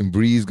 And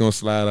Breeze gonna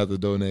slide out the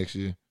door next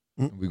year.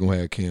 We gonna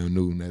have Cam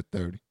Newton at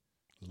 30.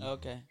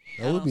 Okay.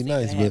 That would be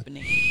nice, but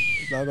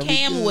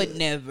Cam would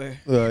never.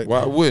 Right.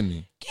 Why wouldn't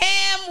he?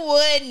 Cam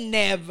would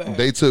never.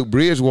 They took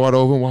Bridgewater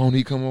over. Why don't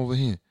he come over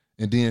here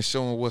and then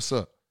show him what's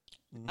up?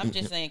 I'm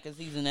just saying because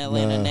he's an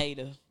Atlanta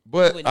native.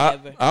 But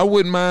I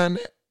wouldn't mind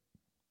that.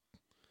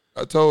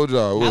 I told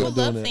y'all. I would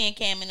love seeing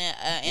Cam in an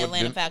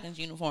Atlanta Falcons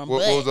uniform.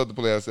 What was the other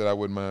player I said I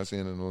wouldn't mind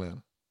seeing in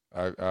Atlanta?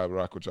 I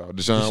rock with y'all.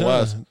 Deshaun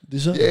Watson.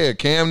 Yeah,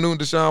 Cam Newton,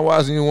 Deshaun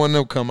Watson, you want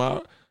them to come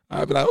out.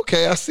 I'd be like,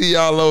 okay, I see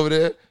y'all over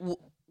there.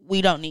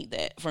 We don't need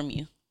that from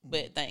you,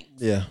 but thanks.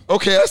 Yeah.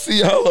 Okay, I see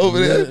y'all over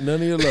there. None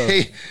of your love.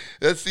 Hey,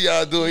 let's see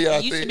y'all doing y'all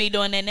thing. You should be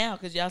doing that now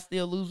because y'all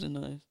still losing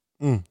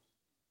us.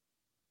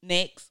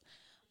 Next.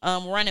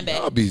 Running back.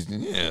 Y'all be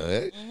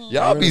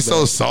y'all be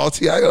so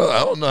salty. I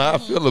don't know how I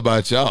feel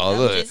about y'all. I'm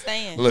Look, just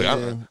saying. look,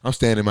 Yeah. I'm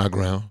standing my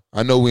ground.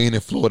 I know we ain't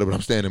in Florida, but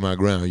I'm standing my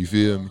ground. You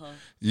feel me?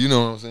 You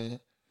know what I'm saying?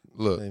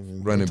 Look, Hey,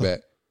 man, running don't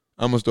back.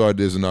 I'm gonna start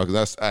this and all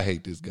because I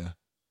hate this guy.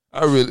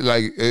 I really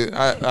like.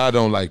 I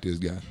don't like this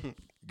guy.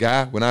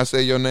 Guy, when I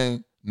say your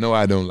name, no,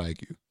 I don't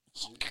like you.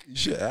 You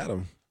should add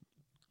him.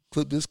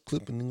 Clip this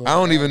clip and I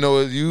don't even know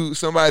if you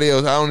somebody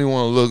else. I don't even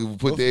want to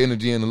put the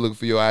energy in to look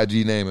for your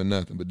IG name or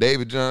nothing. But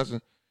David Johnson,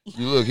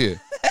 you look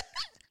here.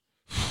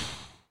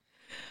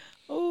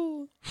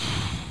 Ooh.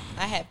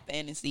 I have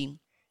fantasy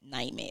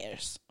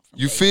nightmares. from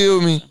You David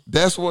feel me? Johnson.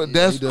 That's what. He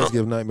That's does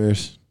give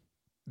nightmares.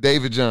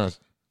 David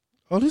Johnson.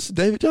 Oh, this is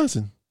David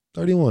Johnson,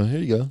 31. Here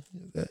you go.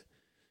 That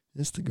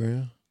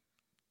Instagram.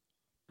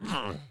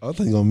 I thought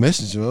you gonna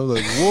message him. I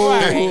was like, whoa,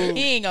 Right.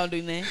 He ain't gonna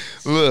do nothing.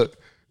 Look,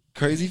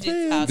 crazy Just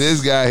fans. talk-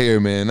 this guy here,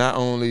 man. Not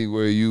only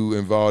were you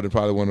involved in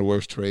probably one of the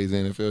worst trades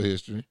in NFL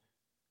history.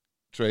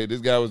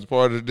 This guy was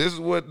part of. This is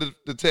what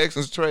the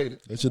Texans traded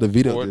They should have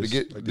vetoed for to this.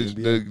 get like the,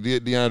 the NBA.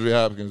 get DeAndre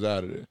Hopkins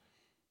out of there.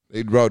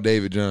 They brought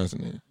David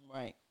Johnson in.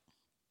 Right.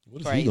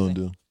 What is crazy. he gonna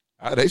do?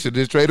 They should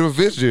just trade him for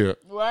Fitzgerald.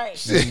 Right.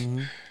 Shit.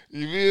 Mhm.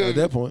 You feel At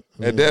me? that point.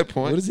 At that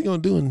point. What is he gonna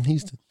do in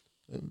Houston?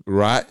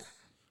 Right?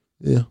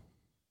 Yeah.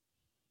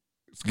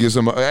 Give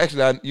some.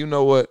 Actually, you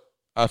know what?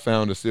 I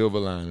found a silver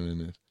lining in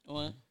this.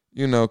 What?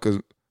 You know, because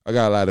I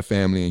got a lot of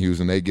family in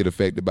Houston. They get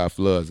affected by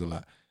floods a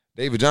lot.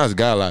 David Johnson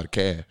got a lot of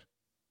cash.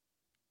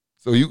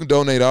 So you can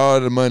donate all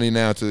the money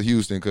now to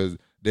Houston because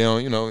they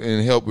don't,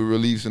 and help with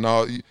reliefs and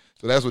all.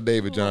 So that's what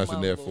David Johnson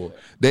my there Lord. for.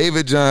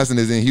 David Johnson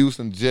is in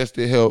Houston just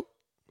to help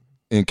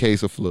in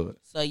case of flood.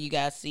 So you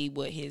guys see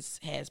what his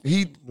has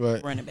He- been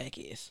Right. running back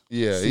is.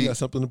 Yeah, He got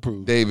something to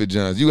prove. David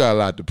Johnson, you got a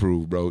lot to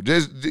prove, bro.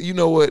 Just you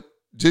know what?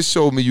 Just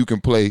show me you can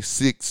play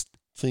 6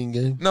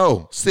 game.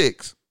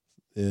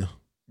 Yeah.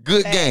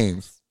 good Facts.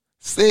 games.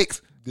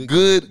 6 Good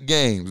good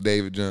games,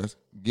 David Johnson.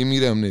 Give me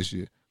them this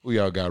year. Who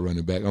y'all got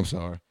running back? I'm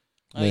sorry.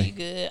 Oh, you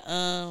good?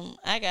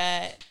 I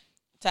got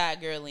Todd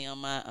Gurley on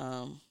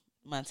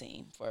my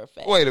team for a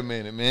fact. Wait a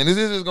minute, man. Is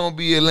this gonna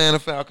be Atlanta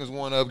Falcons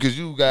one up? Because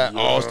you got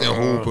Austin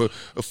Hooper,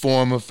 a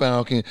former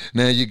Falcon.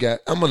 Now you got.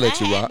 I'm gonna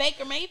let I you had rock.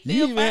 Baker Mayfield.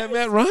 You even have first.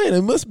 Matt Ryan.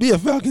 It must be a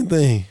Falcon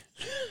thing.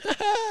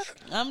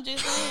 I'm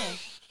just saying.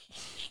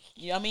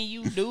 Yeah, I mean,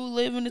 you do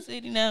live in the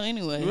city now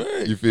anyway.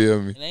 You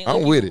feel me? It ain't I'm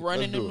like with you it.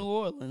 running Let's to do New it.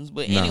 Orleans,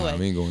 but Nah, anyway.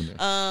 I ain't going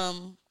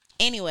there.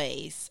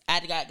 Anyways, I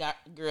got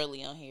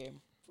Gurley on here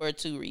for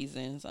 2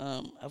 reasons.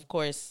 Of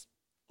course,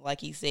 like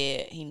he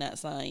said, he not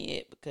signed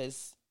yet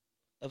because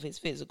of his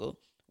physical.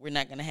 We're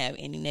not gonna have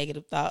any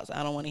negative thoughts.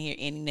 I don't want to hear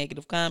any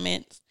negative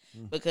comments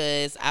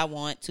because I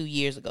want 2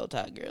 years ago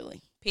Todd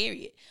Gurley.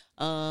 Period.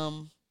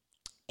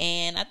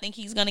 And I think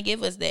he's gonna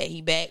give us that.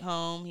 He back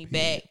home. He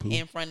back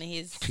in front of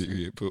his.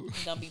 Period. Pooh.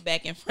 He's gonna be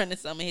back in front of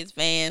some of his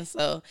fans,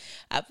 so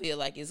I feel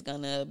like it's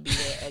gonna be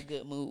a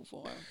good move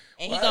for him,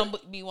 and he's gonna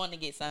be wanting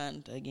to get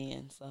signed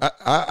again. So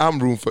I'm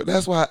rooting for.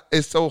 That's why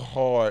it's so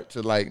hard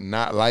to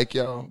not like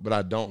y'all, but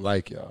I don't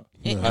like y'all.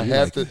 I you have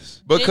like to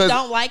this. because just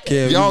don't like Kev,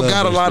 it. you y'all love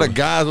got a us, lot bro. of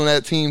guys on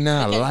that team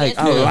now. Because I guess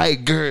what?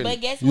 like Gurley.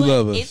 But guess You what?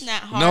 love us. It's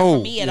not hard No.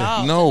 for me at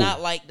all No. to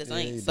not like the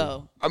Saints. you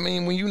So I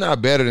mean, when you're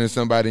not better than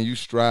somebody and you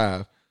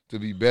strive to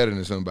be better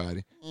than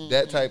somebody,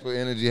 that type of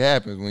energy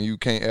happens. When you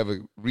can't ever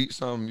reach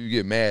something, you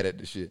get mad at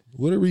the shit.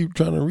 What are we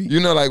trying to reach? You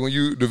know, like when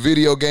the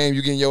video game,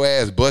 you getting your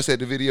ass bust at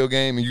the video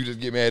game and you just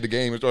get mad at the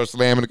game and start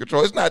slamming the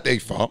control. It's not their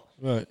fault.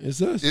 Right. It's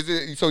us.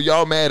 So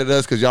y'all mad at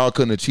us because y'all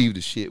couldn't achieve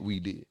the shit we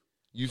did.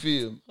 You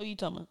feel? who you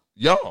talking about?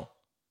 Y'all.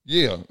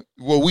 Yeah.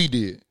 What we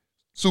did.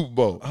 Super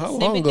Bowl. How long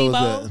Sympathy ago was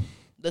ball? that?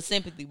 The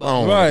sympathy I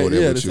ball. don't Right, want to go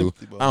there yeah, with the you.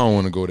 sympathy ball. I don't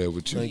want to go there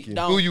with you. Thank you.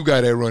 Don't. Who you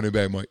got at running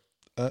back, Mike?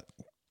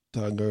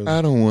 Todd Gurley.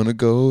 I don't want to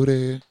go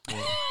there.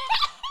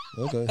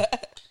 Okay.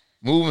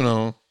 Moving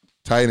on.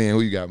 Tight end.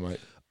 Who you got, Mike?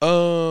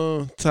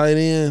 Tight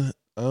end.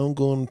 I'm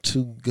going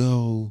to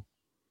go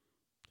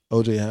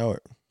OJ Howard.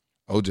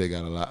 OJ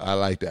got a lot. I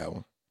like that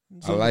one. I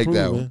Something like to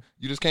that prove, one. man.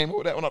 You just came up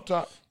with that one up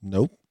top.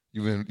 Nope.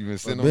 You've been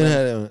sitting on Ben that.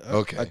 had it on.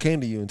 Okay. I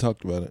came to you and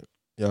talked about it.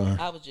 Y'all.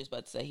 I was just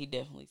about to say he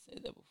definitely said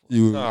that before.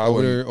 You were No, I over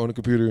wouldn't. there on the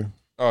computer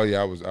Oh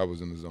yeah, I was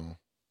in the zone.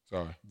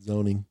 Sorry.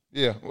 zoning.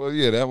 Yeah. Well,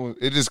 yeah. That was.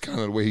 It just kind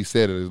of the way he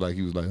said it is like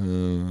he was like,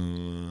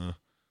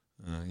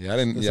 yeah. I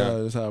didn't.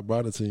 That's how I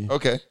brought it to you.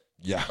 Okay.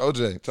 Yeah.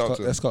 OJ, talk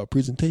to That's us. called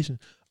presentation.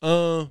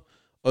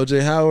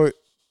 OJ Howard.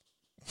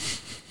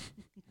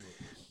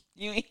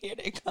 You ain't hear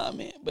that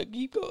comment, but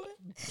keep going.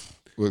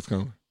 What's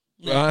coming?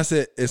 I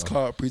said it's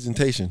called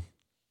presentation.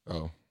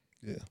 Oh.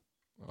 Yeah.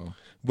 Oh.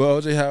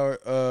 But OJ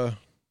Howard,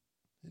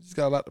 he just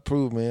got a lot to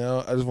prove,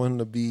 man. I just want him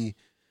to be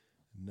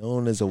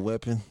known as a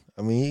weapon.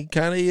 I mean, he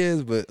kind of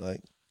is, but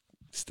like,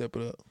 step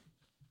it up.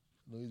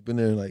 You know, he's been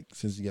there like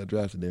since he got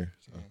drafted there.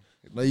 So.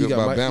 Now you Built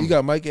by got Bama. you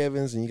got Mike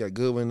Evans and you got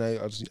Goodwin. I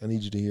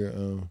need you to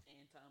hear.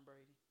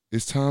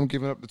 Is Tom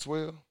giving up the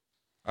 12?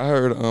 I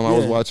heard. I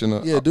was watching.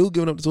 Dude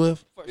giving up the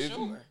 12. For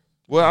sure.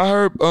 Well, I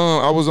heard.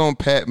 I was on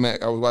Pat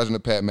Mac. I was watching the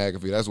Pat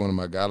McAfee. That's one of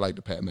my guys. I like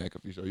the Pat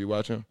McAfee show. You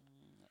watch him?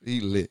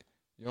 He lit.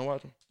 You don't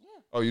watch him? Yeah.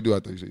 Oh, you do. I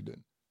thought you said you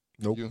didn't.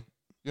 Nope. You?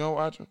 You don't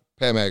watch him?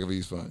 Pat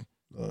McAfee's funny.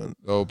 Uh,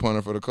 The old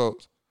punter for the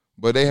Colts.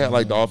 But they had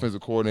like the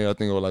offensive coordinator, I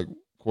think, or like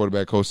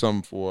quarterback coach,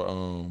 something for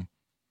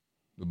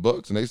the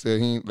Bucks, and they said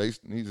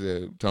he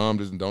said Tom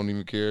just don't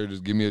even care.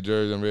 Just give me a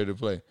jersey, I'm ready to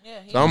play.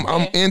 Yeah, he So I'm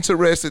was there.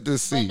 interested to But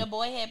see. the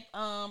boy had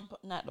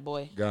not the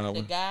boy.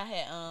 Godwin. The guy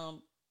had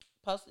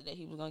posted that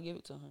he was gonna give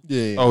it to him.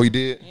 yeah. Oh, he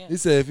did. Yeah. He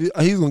said if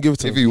he's gonna give it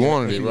to If him. he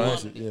wanted If it, he right?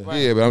 wants it, yeah. Right.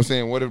 Yeah, but I'm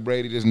saying, what if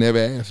Brady just never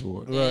asked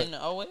for it? And,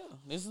 oh well,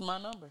 this is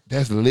my number.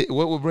 That's lit.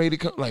 What would Brady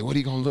come like? What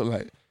he gonna look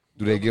like?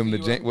 Do they give him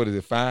the Zero. what is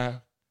it 5?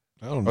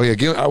 I don't know. Oh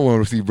yeah, I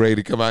want to see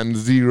Brady come out in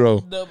 0.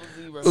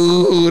 00.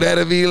 Ooh,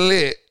 that'll be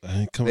lit.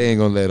 Come They ain't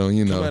gonna let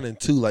him. come out in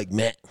 2 like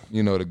Matt.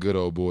 You know the good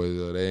old boys.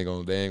 They ain't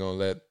gonna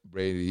let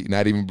Brady,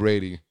 not even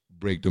Brady,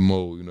 break the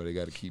mold. You know they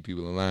got to keep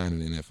people in line in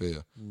the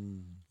NFL.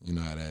 You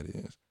know how that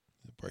is.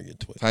 Bring it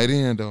to it. Tight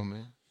end though,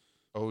 man.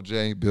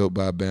 OJ built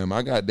by Bam.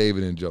 I got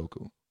David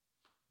Njoku,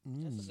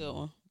 That's a good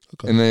one.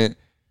 Okay. and then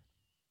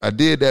I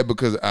did that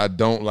because I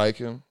don't like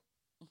him.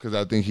 Because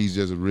I think he's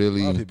just A lot of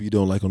really, people you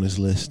don't like on this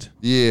list.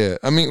 yeah.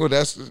 I mean, well,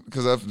 that's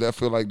because I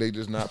feel like they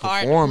just not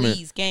Hard to performing.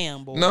 please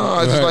Cam, boy. No,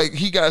 I just Right. like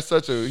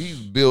he's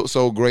built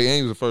so great, and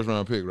he was a first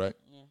round pick, right?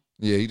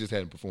 Yeah, he just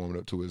hadn't performed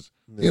up to his.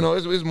 Yeah. You know,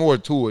 it's more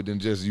to it than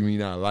just you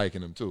not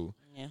liking him too.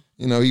 Yeah.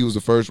 You know, he was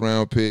a first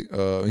round pick.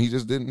 He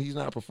just didn't. He's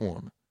not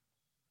performing.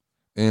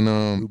 And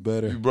Do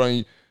better. you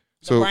bring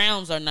The so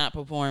Browns are not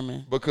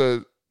performing.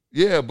 because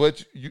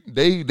but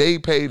they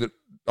paid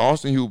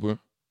Austin Hooper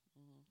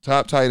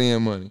top tight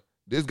end money.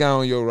 This guy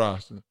on your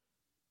roster,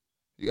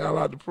 he got a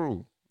lot to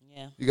prove.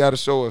 Yeah. He got to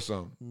show us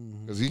something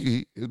Mhm. because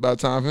it's about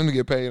time for him to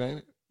get paid, ain't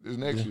it? This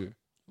next year.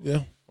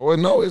 Yeah. Or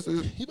no, it's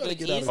He better But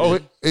get out is of oh,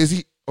 there. is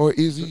he? Or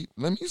is he?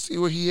 Let me see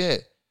where he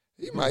at.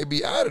 He might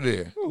be out of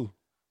there. Ooh.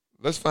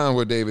 Let's find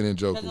where David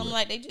Because Njoku I'm is.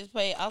 like, they just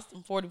paid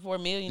Austin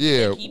 $44 million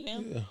Yeah. to keep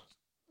him. Yeah.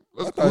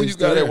 I Let's, thought who he you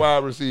still got there. at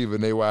wide receiver?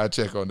 And they wide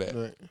check on that.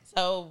 Right.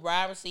 So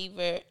wide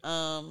receiver,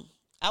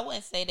 I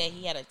wouldn't say that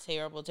he had a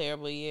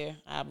terrible year.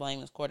 I blame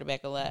his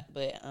quarterback a lot,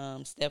 but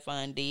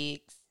Stephon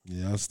Diggs,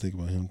 Yeah, I was thinking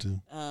about him too.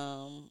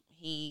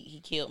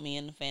 he killed me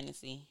in the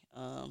fantasy.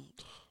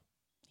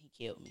 He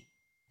killed me.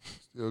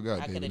 Still got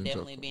I could David have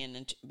definitely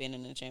Njoku. been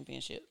in the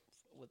championship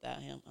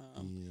without him.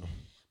 Yeah.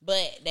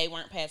 But they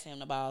weren't passing him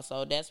the ball,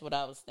 so that's what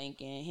I was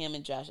thinking. Him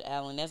and Josh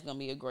Allen, that's going to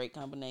be a great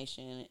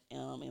combination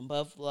in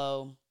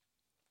Buffalo.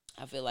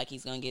 I feel like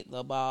he's going to get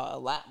the ball a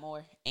lot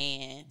more,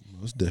 and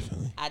Most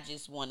definitely. I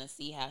just want to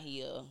see how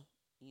he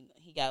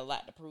got a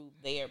lot to prove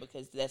there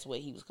because that's what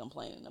he was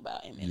complaining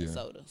about in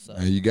Minnesota. So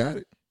Now you got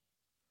it.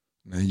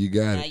 Now you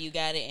got now it. you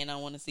got it, and I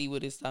want to see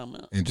what it's talking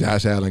about. And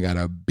Josh Allen got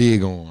a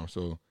big arm.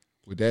 So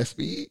with that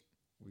speed,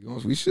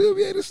 we should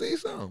be able to see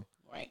something.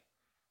 Right.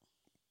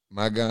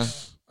 My guy,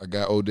 I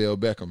got Odell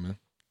Beckham, man.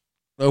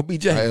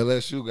 OBJ. My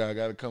LSU guy, I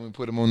got to come and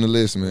put him on the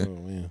list, man.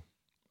 Oh, man.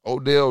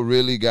 Odell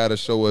really got to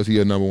show us he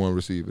a number 1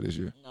 receiver this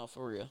year. No,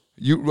 for real.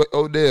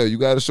 Odell, you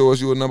got to show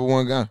us you a number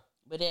 1 guy.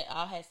 But that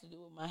all has to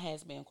do with my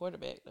has-been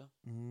quarterback, though.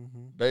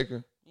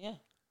 Baker. Yeah.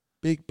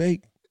 Big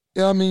Bake.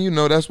 Yeah, I mean,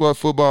 that's why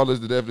football is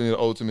definitely the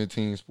ultimate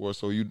team sport.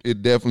 So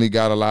it definitely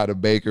got a lot of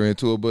Baker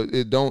into it, but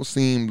it don't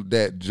seem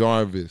that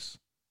Jarvis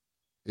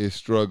is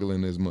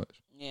struggling as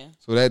much. Yeah.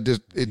 So that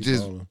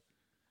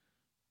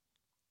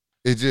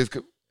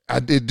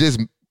it just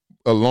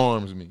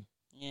alarms me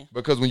Yeah.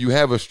 because when you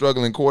have a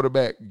struggling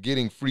quarterback,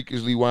 getting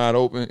freakishly wide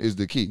open is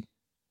the key.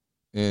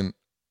 And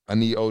I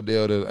need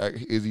Odell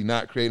is he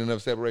not creating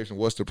enough separation?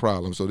 What's the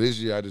problem? So this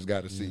year I just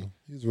got to see.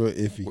 He's real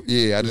iffy.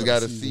 Yeah, I just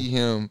got to Season. see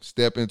him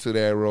step into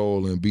that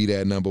role and be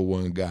that number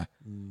 1 guy.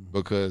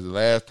 Because the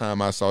last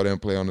time I saw them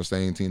play on the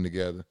same team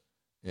together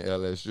in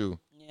LSU,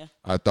 Yeah.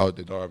 I thought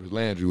that Jarvis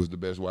Landry was the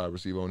best wide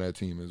receiver on that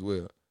team as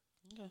well.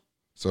 Okay.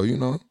 So,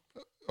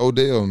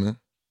 Odell, man.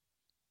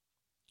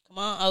 Come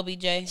on,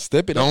 OBJ.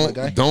 Step it up, my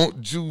guy.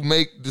 Don't you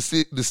make the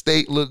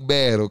state look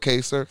bad,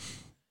 okay, sir?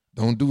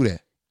 Don't do that.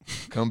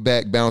 Come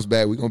back, bounce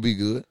back. We're going to be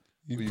good.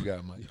 Who you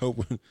got, Mike?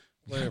 Hoping.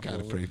 I got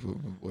to pray for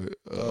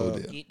Odell.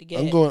 Get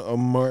together. I'm going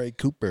Amari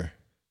Cooper.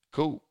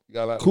 Cool. You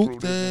got a lot to Coop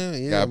prove this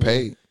time, year. yeah. Got man.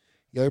 paid.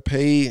 Got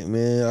paid,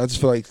 man. I just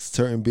feel like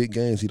certain big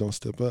games he don't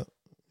step up.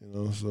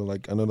 So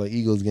like I know the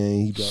Eagles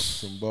game, he dropped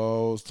some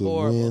balls to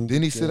Horrible. win.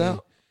 Didn't he the sit game.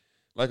 out?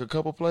 Like a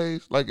couple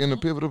plays? Like in the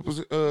pivotal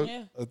position?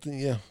 Yeah. I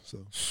think yeah.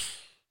 So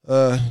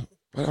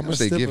How much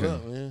they step it giving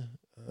up, him? man.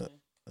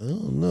 I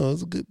don't know.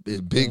 It's a good bit. It's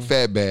a big bro.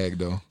 fat bag,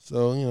 though.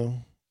 So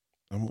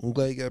I'm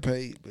glad he got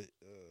paid, but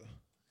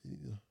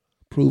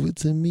prove it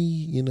to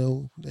me.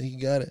 That he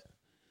got it.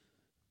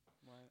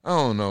 I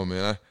don't know,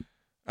 man.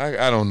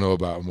 I don't know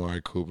about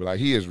Amari Cooper. Like,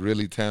 he is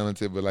really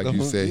talented, but like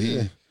you said,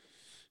 Yeah. he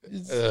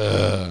It's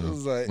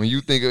like when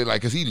you think of it,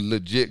 like, because he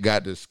legit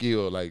got the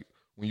skill. Like,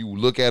 when you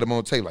look at him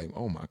on tape, like,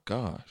 oh, my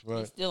gosh. He's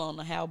right. still on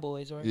the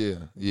Cowboys, right?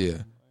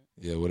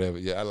 Yeah, whatever.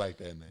 Yeah, I like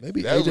that name.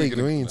 Maybe That AJ we could-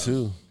 Green no,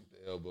 too.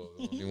 the elbow.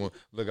 I don't even want-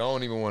 Look, I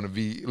don't even want to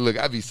be. Look,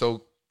 I'd be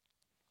so.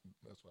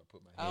 That's why I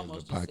put my I hands in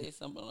almost the just pocket. said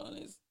something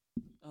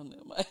on the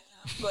mic.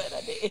 I'm glad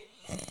I did.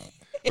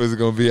 Was it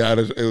gonna be out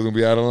of? It was gonna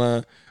be out of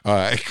line. All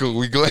right, cool.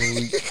 We glad.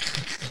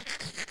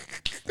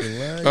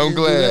 I'm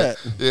glad.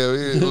 Yeah,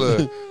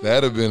 look,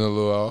 that'd have been a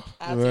little off.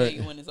 I'll tell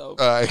you when it's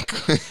over. All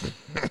right.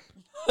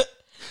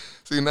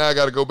 See, now I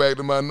got to go back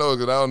to my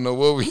notes because I don't know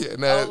what we had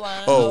now.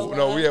 O-line, No,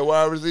 O-line. we had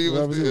wide receivers.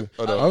 Wide receiver.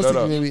 Oh, I was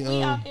thinking maybe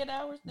We all did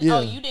ours. yeah. Oh,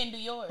 you didn't do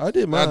yours. I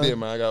did mine. I did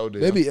mine. I got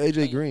Odell. Maybe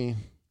AJ Green.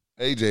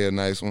 AJ a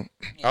nice one.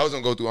 I was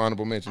gonna go through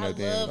honorable mention I at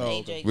the love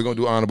end. AJ. We're gonna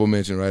do honorable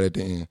mention right at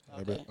the end.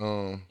 Okay.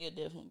 Oh, He'll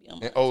definitely be on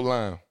my And O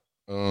line.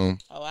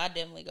 Oh, I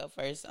definitely go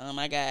first.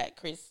 I got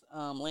Chris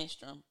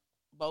Lindstrom.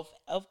 Both,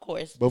 of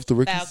course. Both the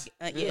rookies.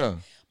 Falcon, Yeah.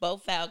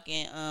 both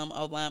Falcon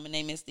O-linemen.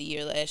 They missed the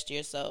year last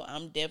year, so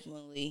I'm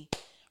definitely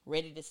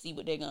ready to see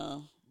what they're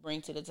gonna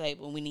bring to the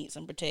table. We need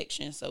some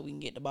protection so we can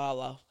get the ball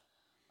off.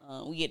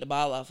 We get the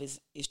ball off,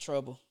 it's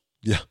trouble.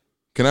 Yeah.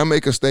 Can I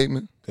make a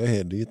statement? Go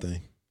ahead, do your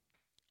thing.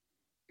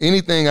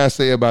 Anything I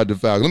say about the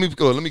Falcons,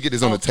 let me get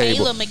this on the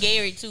table. Caleb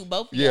McGarry too.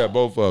 Both. Of Yeah, y'all.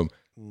 both of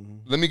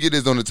them. Let me get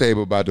this on the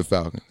table about the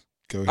Falcons.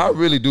 Go I ahead.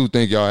 really do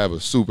think y'all have a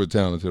super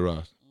talented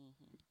roster.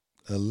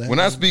 11. When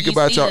I speak You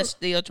about see y'all, us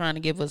still trying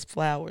to give us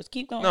flowers.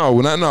 Keep going.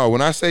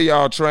 when I say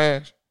y'all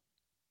trash,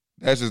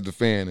 that's just the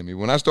fan in me.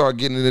 When I start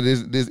getting into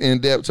this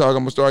in-depth talk, I'm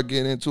gonna start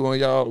getting into on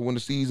y'all when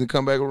the season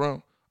come back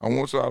around. I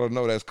want y'all to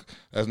know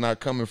that's not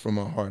coming from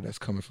my heart. That's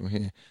coming from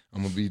here.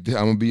 I'm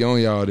gonna be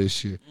on y'all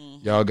this year.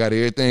 Y'all got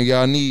everything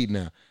y'all need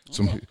now.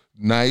 Some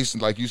nice,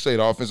 like you say,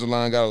 the offensive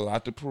line got a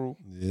lot to prove.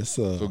 Yes,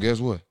 sir. So guess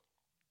what?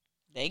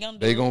 They gonna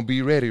do They it. gonna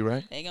be ready,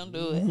 right? They gonna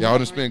do it. Y'all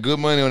done spend good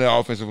money on that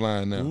offensive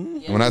line now.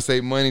 When I say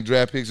money,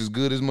 draft picks is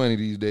good as money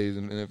these days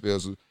in the NFL.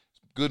 So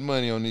good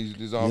money on this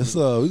Yes, offense.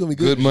 sir. We're going to be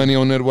Good good. money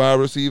on that wide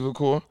receiver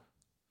core.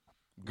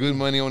 Good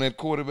money on that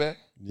quarterback.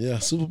 Yeah,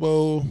 Super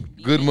Bowl.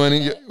 Good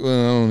money.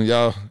 Well,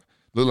 y'all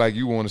look like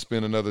you want to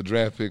spend another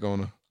draft pick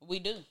on We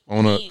do.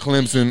 On a We need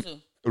Clemson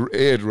to. a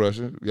edge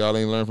rusher. Y'all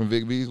ain't learned from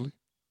Vic Beasley.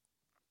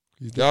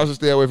 Y'all should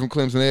stay away from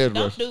Clemson edge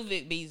Don't rusher. do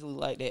Vic Beasley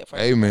like that.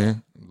 First. Hey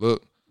man,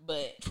 look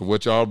But for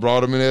what y'all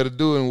brought him in there to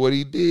do and what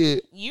he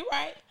did. you're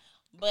right.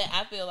 But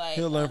I feel like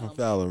He'll learn from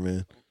Fowler,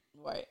 man.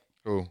 Right.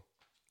 Oh,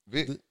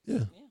 Vic,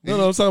 Yeah.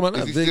 No, I'm talking about is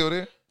not he Vic. still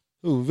there?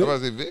 Who, I Vic? was about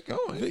to say Vic.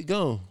 Oh, Vic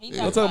gone. He's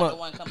I'm talking talking about the about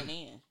one coming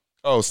in.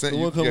 oh, The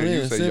one coming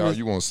you in, say Simmons.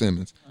 you want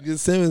Simmons. get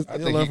Simmons. I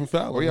He'll think learn from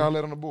Fowler. where y'all man.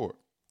 at on the board?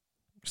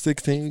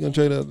 16. We're going to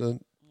trade up.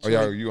 Oh,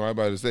 y'all, you I'm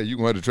about to say you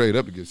gonna have to trade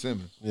up to get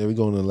Simmons. Yeah, we're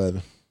going to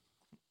 11.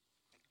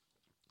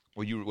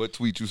 Well, what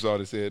tweet you saw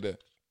that said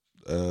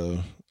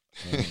that?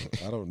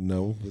 I don't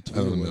know. I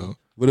don't know.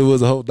 But it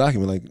was a whole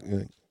document.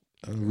 Like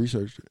I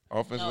researched it.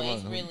 Offensive No, line.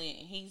 it's huh? really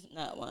he's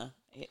not lying.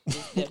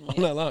 It's definitely.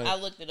 I'm not lying. I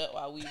looked it up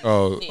while we.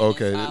 Oh, sitting in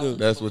okay. silence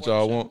That's what before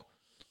y'all the show. want.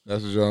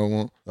 That's what y'all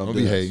want. I'm Don't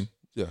be dead. hating.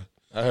 Yeah.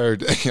 I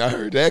heard. I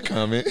heard that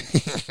comment.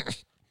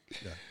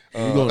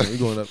 We're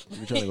going up.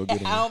 We're trying to go get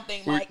him. I don't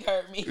think Mike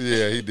heard me.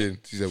 Yeah, he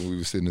didn't. She said when we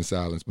were sitting in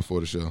silence before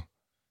the show.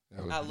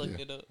 I looked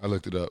it up. I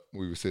looked it up.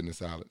 We were sitting in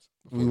silence.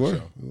 We before the were.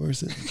 show. We were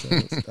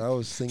sitting. I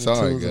was singing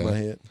Sorry, tunes in guys. my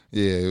head.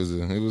 Yeah,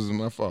 it was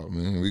my fault,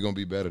 man. We're gonna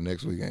be better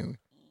next week, ain't we?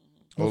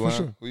 Oh, for O-line?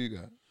 sure. Who you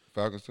got?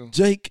 Falcons too?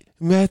 Jake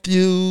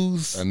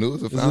Matthews. I knew it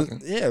was a Is it-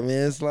 Falcon. yeah,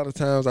 man. It's a lot of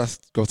times I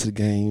go to the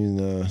game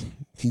and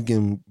he's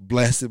getting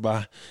blasted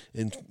by,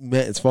 and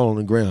Matt is falling on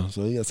the ground.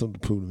 So he got something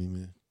to prove to me,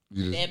 man.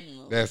 You just,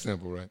 Definitely. that's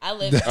simple, right? I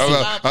left. I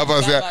was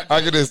about to say,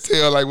 I could just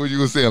tell like what you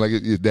were saying. Like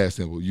it's that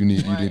simple. You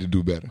need to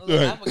do better. Look,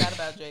 I forgot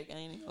about Jake. I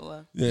ain't even gonna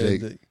lie. Yeah,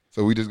 Jake. Jake.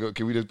 So we just go.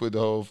 Can we just put the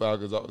whole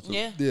Falcons off? So,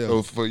 Yeah. Yeah.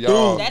 So for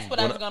y'all, That's what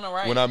I when was gonna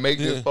write. When I make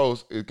this Yeah.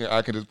 post,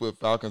 I can just put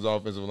Falcons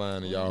offensive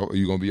line, and y'all, are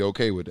you gonna be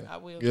okay with that? I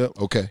will. Yep.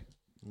 Okay.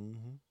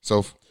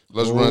 So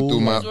let's run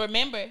through my. Just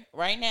remember,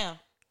 right now,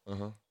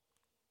 Uh-huh.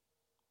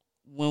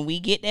 when we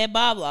get that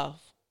bobble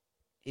off,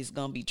 it's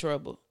gonna be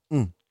trouble.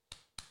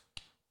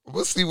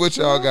 Let's see what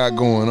y'all got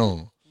going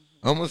on.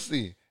 I'm gonna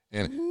see,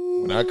 and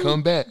when I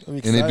come back, I'm and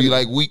it be excited.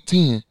 like week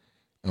 10,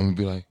 I'm gonna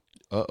be like,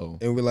 uh-oh.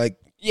 And we're like,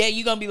 Yeah,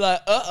 you gonna be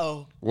like,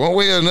 One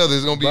way or another,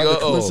 it's gonna be about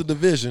to clinch uh-oh. the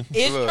division.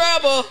 it's Look.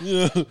 trouble.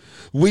 Yeah.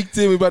 Week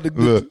 10, we about to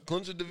Look.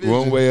 clinch the division.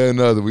 One way or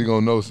another, we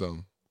gonna know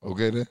something.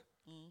 Okay, then.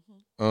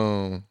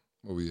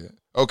 Where we at?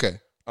 Okay,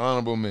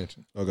 honorable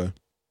mention. Okay.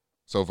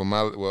 So for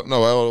my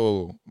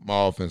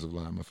my offensive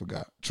line, I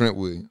forgot Trent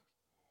Williams.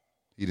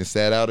 He done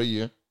sat out a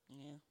year.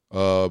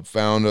 Yeah.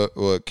 Found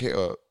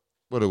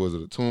what was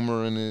it? A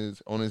tumor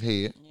on his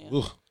head.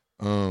 Yeah.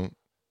 Ugh.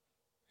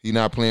 He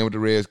not playing with the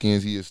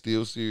Redskins. He is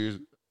still serious.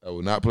 I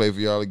will not play for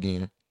y'all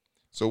again.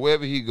 So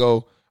wherever he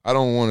go, I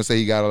don't want to say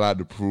he got a lot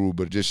to prove,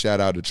 but just shout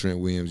out to Trent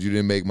Williams. You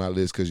didn't make my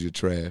list because you're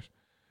trash.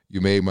 You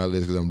made my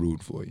list because I'm rooting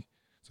for you.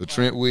 So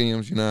Trent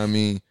Williams, you know what I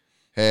mean,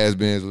 has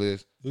been his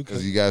list because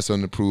Okay. he got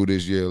something to prove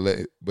this year,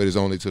 but it's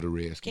only to the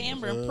Redskins.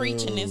 Cameron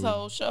preaching this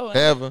whole show.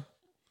 Ever?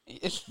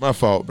 It's My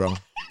fault, bro.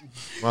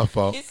 My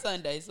fault.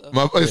 Sunday, so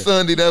It's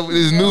Sunday.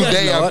 It's new Yes,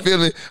 day.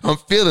 Lord. I'm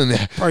feeling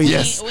that. Praise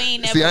Yes. we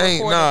ain't never See, I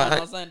ain't recorded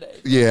nah. on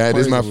Sunday. Yeah,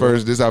 this is my Praise the Lord.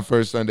 first. This is our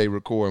first Sunday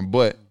recording.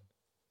 But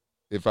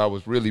if I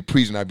was really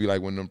preaching, I'd be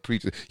like when them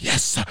preachers,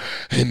 yes, sir,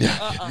 in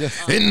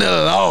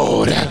the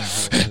Lord.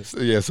 So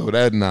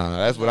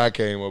that's what I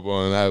came up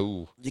on.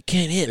 Ooh. You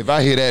can't hit. If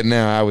I hear that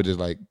now, I would just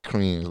like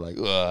cringe, like,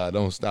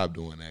 don't stop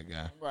doing that,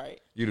 guy. Right.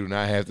 You do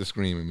not have to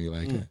scream at me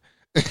like that.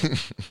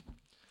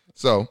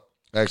 So,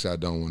 actually, I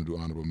don't want to do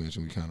honorable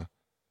mention.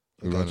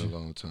 We're got running you. a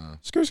long time.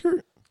 Skirt.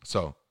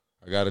 So,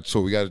 I got to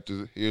truth. We got to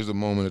do. Here's a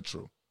moment of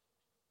truth.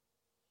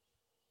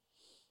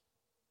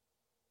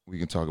 We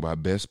can talk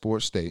about best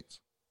sports states,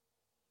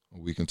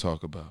 or we can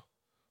talk about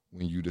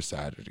when you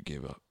decided to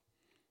give up.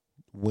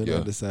 When Yeah,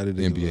 I decided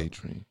to NBA give up.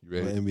 dream. You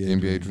ready? My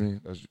NBA, NBA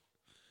dream. That's,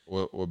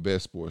 or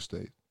best sports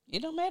state.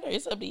 It don't matter.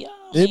 It's up to y'all.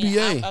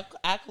 NBA.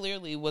 I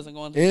clearly wasn't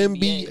going to the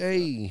NBA.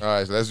 NBA. All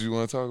right, so that's what you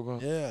want to talk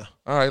about. Yeah.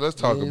 All right, let's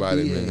talk about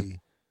it, man. NBA.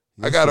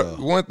 I got Yes,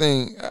 sir. one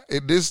thing.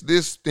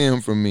 This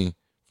stemmed from me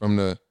from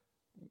the.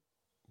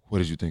 What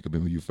did you think of me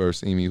when you first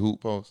seen me hoop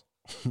post?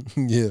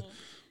 Yeah.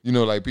 You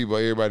know, like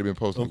everybody been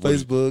posting On what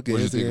did- Facebook What did you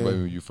and think about me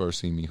Instagram. when you first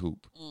seen me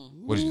hoop?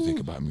 What did you think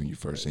about me when you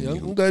first seen Yeah, me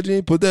I'm hoop? glad you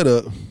ain't put that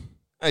up.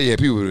 Yeah,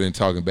 people have been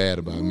talking bad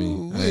about me. I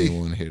Ooh-wee. didn't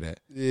want to hear that.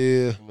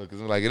 Yeah. Look,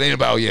 'cause I'm like, it ain't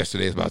about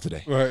yesterday, it's about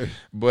today. Right.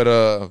 But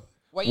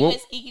Were you Well- at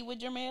Skiki with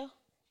Jermel?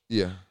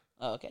 yeah,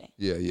 Oh, okay.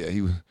 yeah.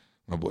 He was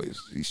my boy.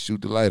 He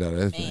shoot the light out of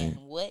that Man,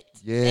 thing. what?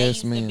 Yes, That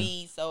used man. to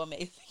be so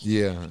amazing.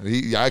 Yeah,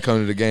 I come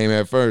to the game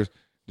at first.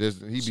 He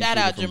be Shout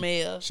out shooting from-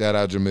 Jermel. Shout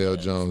out Jamel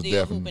Jones, Still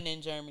definitely. hooping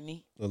in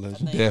Germany. A legend. I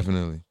think.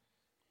 Definitely.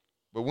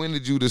 But when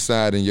did you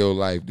decide in your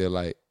life that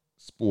like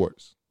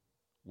sports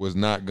was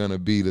not gonna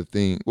be the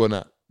thing?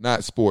 Well,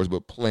 not sports,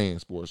 but playing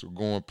sports or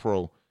going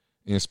pro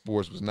in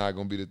sports was not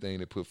gonna be the thing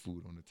that put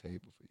food on the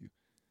table for you.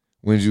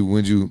 When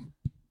did you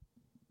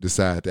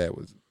decide that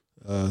was?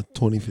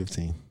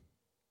 2015.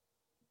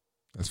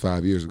 That's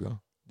 5 years ago.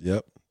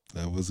 Yep.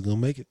 I wasn't gonna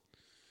make it.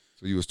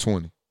 So you was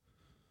 20.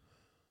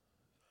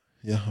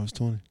 Yeah, I was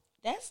 20.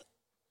 That's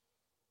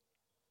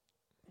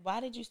why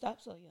did you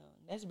stop so young?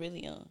 That's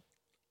really young.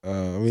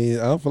 I mean,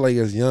 I don't feel like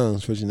it's young,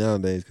 especially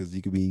nowadays, because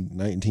you could be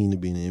 19 to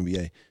be in the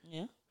NBA.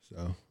 Yeah.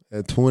 So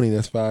at 20,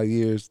 that's 5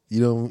 years. You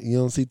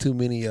don't see too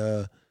many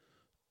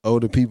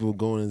older people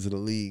going into the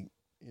league.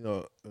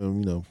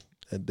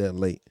 At that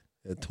late,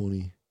 at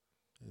 20.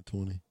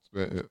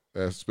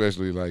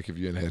 Especially like if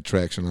you hadn't had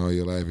traction all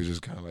your life, you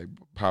just kind of like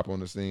pop on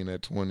the scene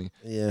at 20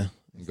 Yeah.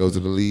 and go to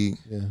the league.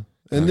 Yeah.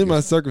 I And then my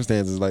guess.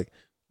 circumstances, like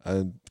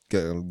I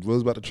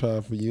was about to try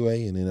for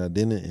UA, and then I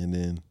didn't, and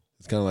then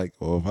it's kind of like,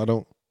 well, if I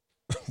don't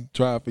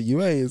try for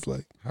UA, it's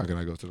like, How can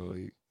I go to the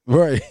league?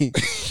 right,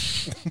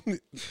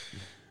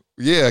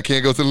 Yeah, I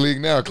can't go to the league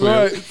now.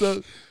 Clearly, right.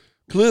 So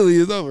clearly,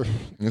 it's over.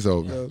 it's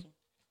over.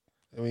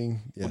 I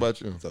mean, yeah, What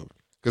about you? it's over.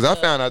 Because I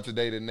found out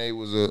today that Nate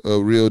was a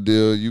real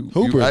deal.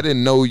 Hooper. I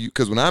didn't know you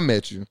because when I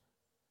met you,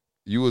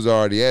 you was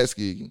already at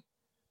Skiki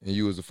and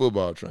you was a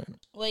football trainer.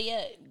 Well,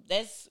 yeah,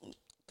 that's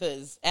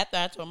because after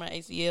I tore my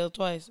ACL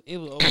twice, it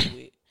was over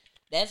with.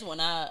 That's when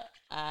I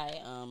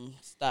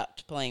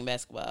stopped playing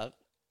basketball,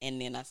 and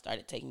then I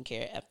started taking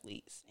care of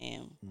athletes,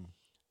 and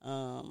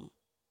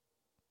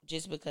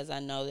just because I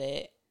know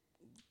that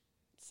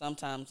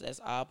sometimes that's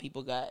all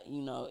people got,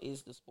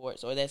 is the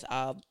sports, or that's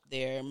all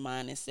their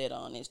mind is set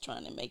on, is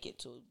trying to make it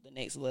to the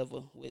next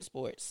level with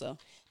sports. So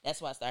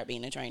that's why I started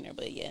being a trainer.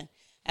 But yeah,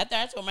 after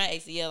I tore my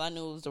ACL, I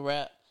knew it was the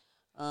wrap.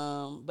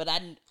 But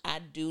I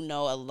do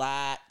know a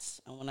lot,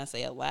 and when I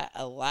say a lot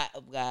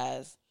of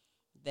guys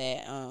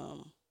that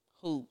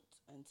hooped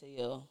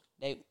until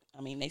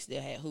they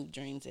still had hoop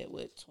dreams at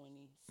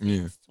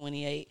 26,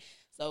 28.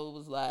 So it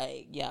was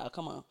like, yeah,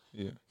 come on.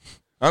 Yeah.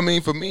 I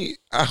mean, for me,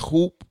 I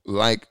hoop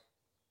like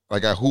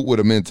I hoop with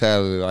a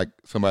mentality like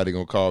somebody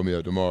gonna call me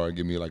up tomorrow and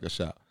give me like a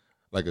shot.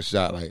 Like that's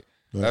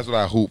what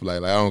I hoop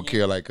like. Like I don't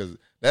care because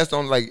that's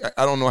on like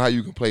I don't know how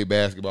you can play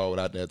basketball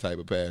without that type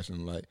of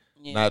passion. Like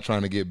not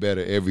trying to get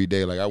better every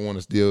day. Like I want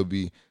to still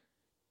be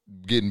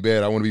getting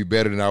better. I want to be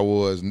better than I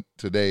was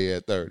today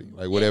at 30.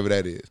 Like whatever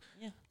that is.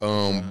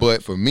 Yeah.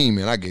 But for me,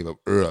 man, I gave up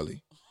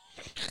early.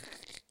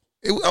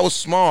 I was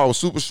small. I was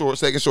super short,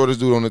 second shortest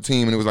dude on the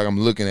team, and it was like I'm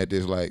looking at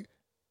this like.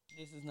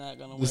 This is not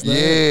gonna It's work. not-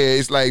 Yeah,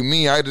 it's like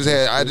me.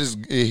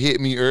 It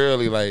hit me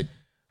early. Like,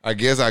 I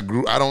guess I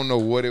grew. I don't know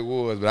what it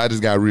was, but I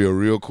just got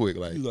real quick.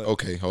 Like, You like-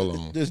 okay, hold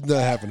on. This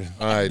not happening.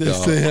 All right, This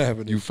dog. ain't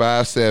happening. You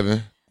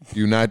 5'7".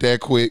 You not that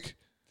quick.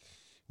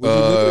 Was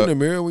you looking in the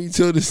mirror when you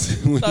told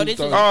this? when So you this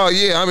told- was- Oh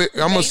yeah,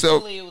 I'm a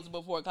self. Basically, it was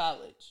before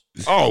college.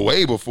 Oh,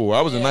 way before.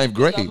 I was in ninth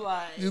grade. You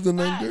was in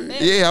ninth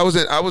grade? Yeah,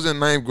 I was in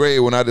ninth grade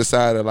when I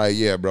decided like,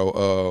 yeah,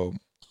 bro.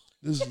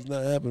 This is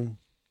not happening.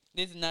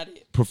 This is not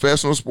it.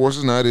 Professional sports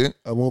is not it.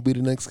 I won't be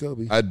the next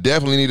Kobe. I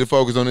definitely need to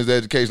focus on this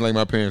education, like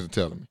my parents are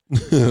telling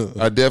me.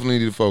 I definitely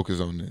need to focus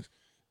on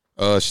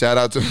this. Shout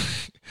out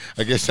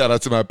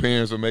to my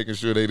parents for making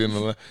sure they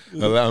didn't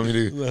allow me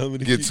to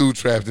get too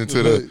trapped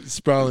into the.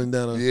 sprawling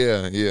down. On,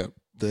 Yeah.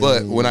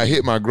 But when I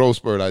hit my growth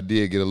spurt, I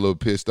did get a little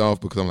pissed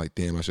off because I'm like,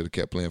 damn, I should have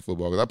kept playing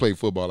football because I played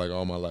football like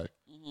all my life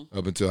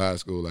up until high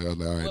school. Like I was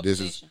like, all right, What this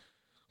position? is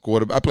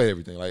quarterback. I played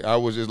everything. Like I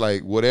was just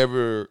like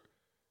whatever.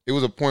 It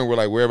was a point where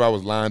like wherever I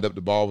was lined up,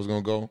 the ball was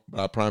gonna go.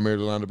 But I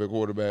primarily lined up at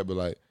quarterback. But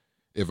like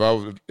if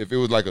it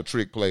was like a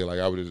trick play, like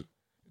I would just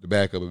the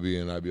backup would be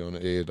and I'd be on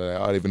the edge.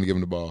 Like I'd even give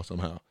him the ball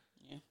somehow.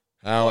 Yeah.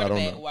 How I don't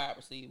Quarterback, know. wide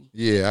receiver.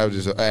 Yeah, I was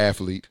just an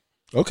athlete.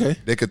 Okay.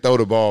 They could throw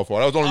the ball far.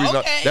 That was the only reason.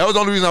 Okay. That was the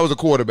only reason I was a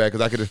quarterback,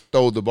 because I could have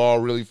throw the ball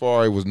really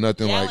far. It was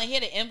nothing Y'all like. ain't hear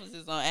the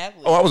emphasis on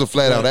athletes. Oh, I was a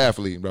flat out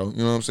athlete, bro. You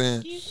know what I'm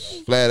saying? Excuse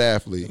me? Flat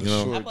athlete. You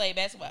know. Sure. I played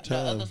basketball. The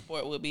Time. other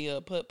sport would be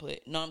a put.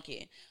 No, I'm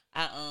kidding.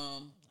 I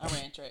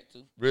ran track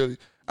too. Really,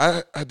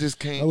 I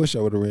just I can't. wish I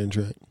would have ran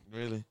track.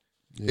 Really,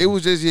 Yeah. it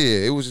was just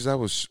It was just I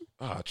was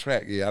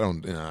track. Yeah, I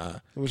don't. I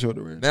wish I would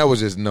have ran. That was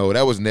just no.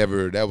 That was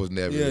never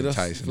Yeah, that's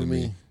enticing for to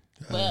me. me.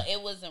 Well,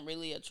 it wasn't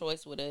really a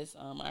choice with us.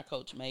 Our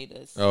coach made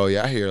us. Oh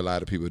yeah, I hear a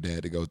lot of people that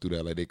had to go through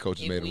that. Like their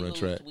coaches If made we them run lose,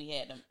 track. we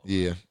had them.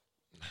 Yeah,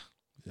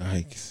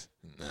 Yikes.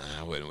 nah,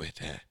 I wasn't with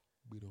that.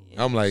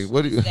 Yeah. I'm like,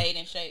 what do you? Stayed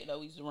in shape though.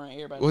 We used to run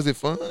everybody. Was it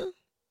fun?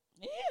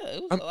 Yeah,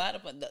 it was a lot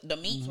of fun. The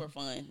meets were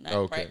fun, not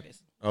Okay.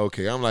 practice.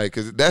 Okay, I'm like,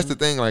 cause that's the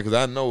thing, like, cause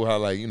I know how,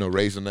 like,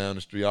 racing down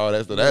the street, all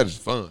that stuff, that is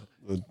fun.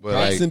 But like,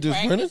 Practicing just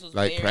running? Practice was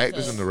like very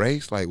practicing the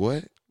race, like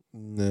what?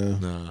 No.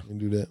 Nah. Can't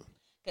do that.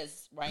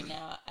 Because right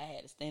now I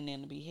had to stand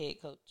in to be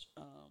head coach,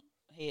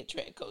 head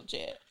track coach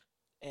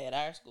at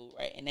our school,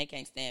 right? And they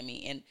can't stand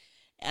me.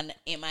 And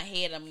in my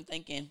head, I'm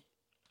thinking,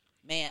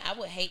 man, I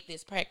would hate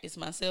this practice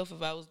myself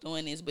if I was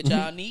doing this, but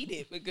y'all need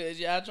it because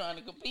y'all trying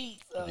to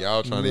compete. So.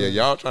 Y'all trying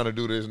to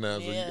do this now,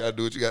 so Yeah. you gotta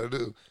do what you gotta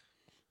do.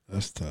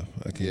 That's tough.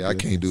 I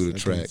can't do the I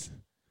track. can't-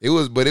 It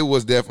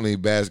was definitely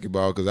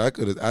basketball, because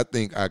I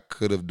think I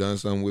could have done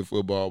something with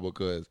football,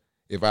 because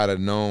if I'd have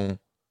known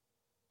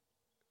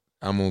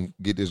I'm gonna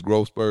get this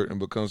growth spurt and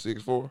become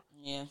 6'4",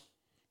 Yeah.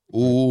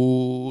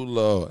 ooh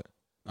Lord,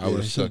 I Yeah, would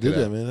have Shane stuck did it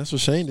that, out. man. That's what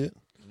Shane did.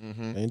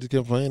 Mm-hmm. Shane just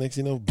kept playing. Next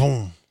thing you know,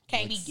 boom.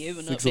 Can't be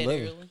giving up that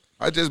 6'11". early.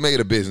 I just made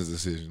a business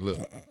decision. Look,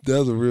 That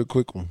was a real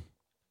quick one.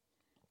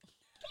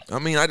 I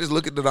mean, I just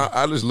looked at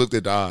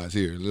the odds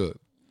here. Look,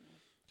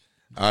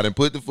 I done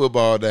put the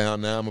football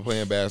down. Now I'm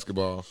playing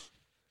basketball.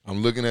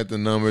 I'm looking at the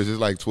numbers. It's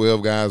like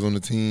 12 guys on the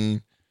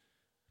team.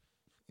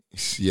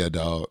 Yeah,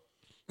 dog.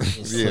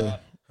 Yeah,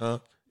 huh?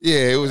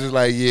 Yeah, it was just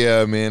like,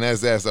 yeah, man,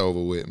 that's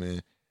over with,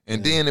 man.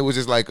 And then it was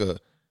just like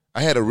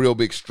I had a real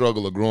big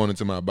struggle of growing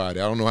into my body.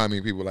 I don't know how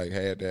many people like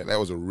had that. That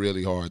was a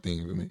really hard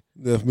thing for me.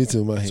 Left me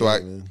to my head, So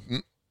man.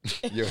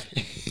 Yeah.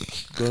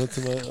 Going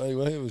to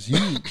my head was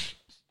huge.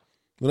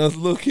 When I was a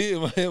little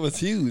kid, my head was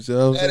huge. You know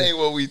what I'm That saying? ain't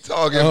what we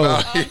talking Oh.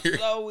 about I'm here.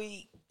 so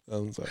weak.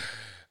 I'm sorry.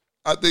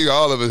 I think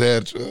all of us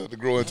had to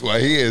grow into our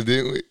heads,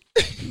 didn't we?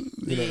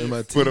 In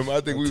my Put them. I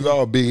think we was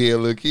all big head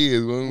little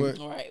kids. Wasn't we? What?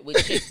 All right,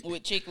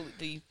 with chicken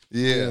teeth.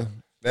 Yeah. Yeah.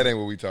 That ain't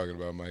what we talking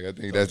about, Mike. I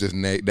think that's just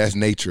that's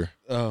nature.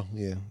 Oh,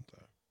 yeah.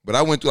 But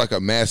I went through like a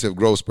massive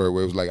growth spurt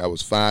where it was like I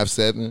was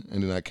 5'7",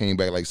 and then I came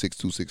back like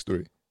 6'2",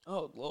 6'3".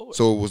 Oh Lord.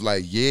 So it was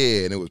like,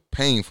 yeah, and it was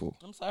painful.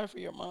 I'm sorry for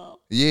your mom.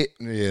 Yeah,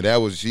 that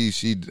was she.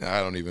 I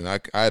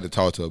had to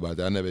talk to her about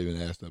that. I never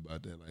even asked her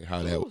about that. Like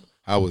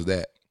how was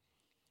that?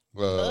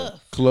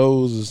 Tough.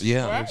 Clothes.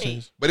 Yeah.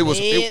 Right. But it was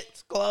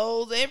Heads,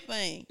 clothes,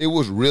 everything. it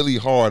was really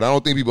hard. I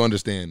don't think people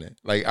understand that.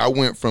 Like I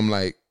went from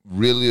like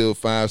really a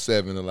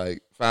 5'7" to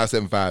like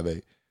 5'7",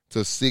 5'8" to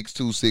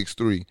 6'2",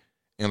 6'3",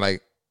 and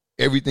like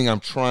everything I'm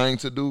trying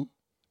to do,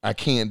 I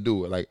can't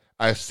do it. Like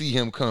I see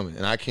him coming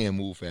and I can't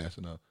move fast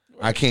enough.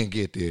 I can't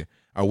get there.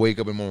 I wake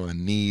up and my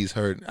knees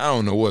hurt. I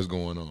don't know what's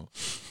going on.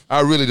 I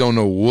really don't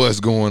know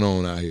what's going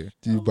on out here,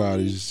 Your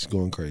body's just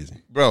going crazy.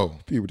 bro.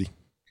 Puberty.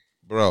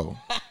 Bro,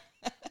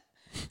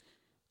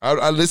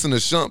 I listened to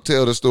Shump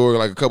tell the story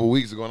like a couple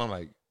weeks ago, and I'm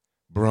like,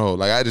 bro,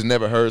 like I just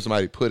never heard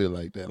somebody put it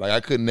like that. Like I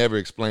could never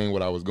explain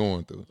what I was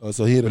going through. Oh,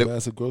 so he had But a it-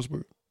 massive growth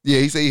spurt? Yeah,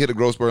 he said he hit a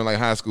growth spurt in like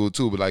high school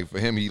too, but like for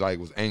him, he like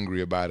was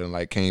angry about it and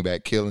like came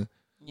back killing.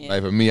 Yeah.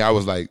 Like for me, I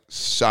was like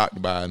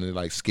shocked by it and it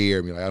like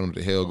scared me. Like I don't know what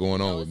the hell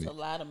going on with It's me. a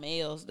lot of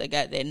males that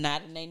got that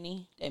knot in their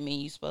knee. That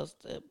means you're supposed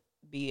to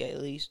be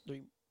at least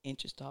 3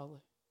 inches taller.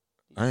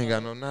 I ain't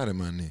got no knot in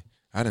my knee.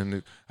 I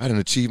didn't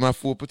achieve my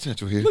full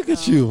potential here. Look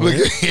at you, Look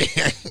man.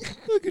 at,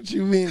 Look at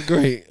you being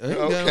great. I ain't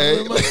got Okay.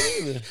 one in my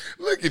either.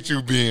 look at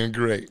you being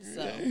great.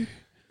 So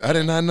I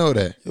did not know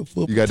that. Your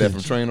full You got that from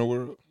potential. Trainer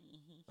World?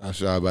 I'm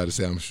sure I was about to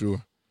say, I'm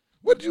sure.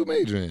 What did you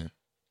major in?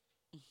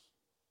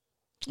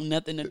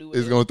 nothing to do with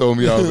It's it. going to throw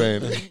me off,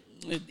 man.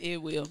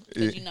 It will.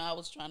 Because, I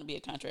was trying to be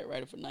a contract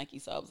writer for Nike,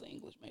 so I was an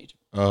English major.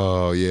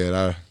 Oh,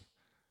 yeah.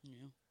 Yeah.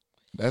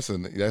 That's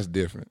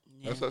different.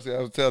 Yeah. That's what I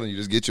was telling you.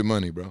 Just get your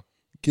money, bro.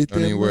 Get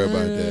Don't that even worry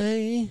about that.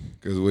 money.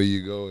 Because where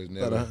you go is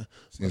never. Gotta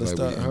Seems like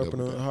start we end up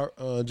harping with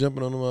that. on,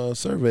 jumping on them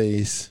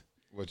surveys.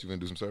 What, you going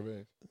to do some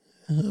surveys?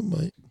 I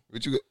might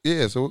What you got?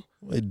 Yeah, so,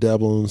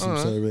 dabble in some All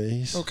right.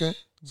 surveys. okay.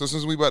 So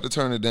since we about to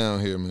turn it down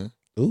here, man.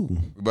 Ooh,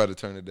 We about to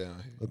turn it down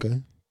here.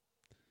 okay.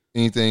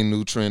 Anything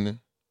new trending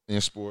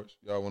in sports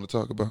y'all want to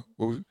talk about?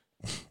 What was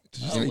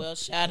Oh, well,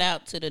 shout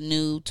out to the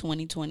new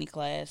 2020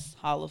 class,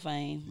 Hall of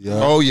Fame. Yeah.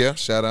 Oh, yeah.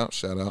 Shout out.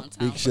 One time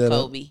Big for shout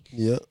out. Kobe.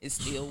 Yep. It's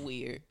still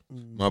weird.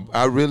 I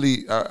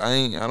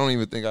don't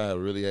even think I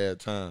really had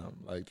time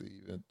like to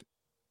even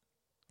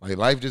like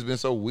life just been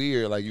so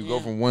weird. Like you go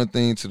Yeah. from one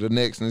thing to the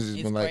next, and it's just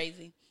It's been like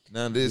crazy.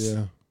 now this,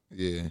 Yeah.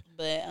 yeah.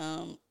 But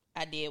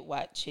I did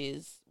watch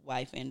his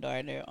wife and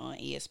daughter on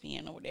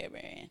ESPN or whatever,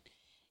 and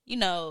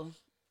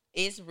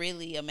it's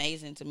really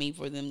amazing to me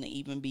for them to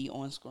even be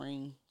on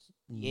screen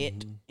yet,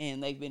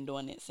 and they've been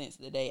doing it since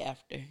the day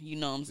after. You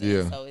know what I'm saying?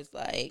 Yeah. So it's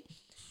like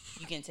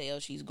you can tell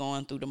she's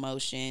going through the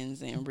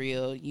motions and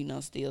real,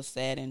 still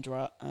sad and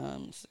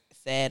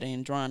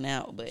drawn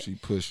out. But She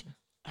pushing.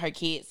 her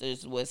kids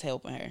is what's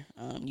helping her.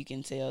 You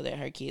can tell that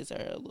her kids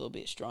are a little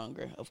bit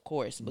stronger, of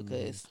course,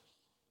 because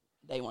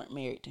they weren't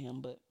married to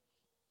him. But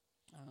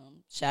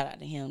shout out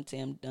to him,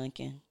 Tim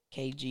Duncan,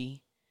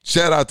 KG.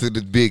 Shout out to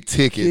the big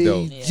ticket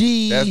though.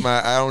 KG. That's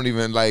I don't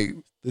even like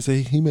They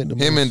say he meant the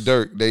him most. and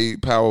Dirk. They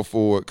power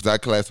forward because I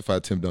classify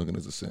Tim Duncan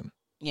as a center.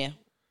 Yeah.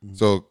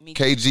 So Me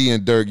too. KG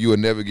and Dirk, you would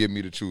never get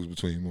me to choose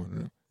between one of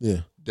them. Yeah.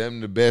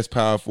 Them the best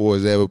power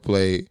forwards ever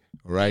played.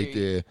 Right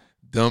there.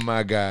 Them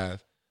my guys.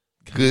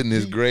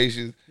 Goodness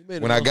gracious.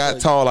 made When it I look got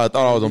like- tall, I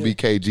thought I was gonna Yeah. be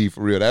KG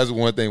for real. That's the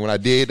one thing. When I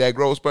did that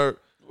growth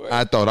spurt,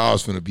 I thought I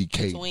was gonna be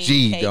Between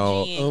KG,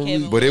 dog. and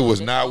Kevin But it Love, was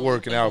that's not all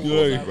working the out for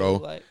things me, I bro.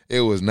 feel like.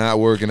 It was not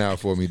working out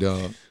for me,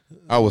 dog.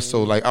 I was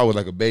like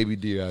a baby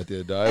deer out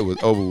there, dog. It was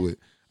over with.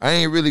 I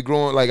ain't really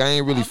growing, like I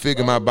ain't really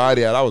figuring my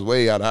body out. I was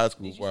way out of high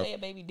school. Did you before I- say a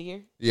baby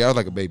deer? Yeah, I was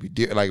like a baby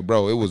deer. Like,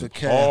 bro, it was Like a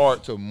calf.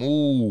 hard to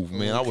move,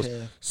 man. I was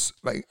calf.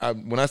 like,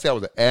 when I say I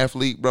was an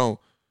athlete, bro,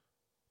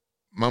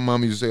 my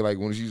mom used to say, like,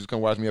 when she used to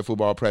come watch me at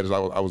football practice, I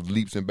was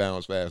leaps and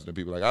bounds faster than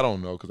people. Like, I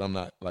don't know, because I'm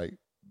not, like,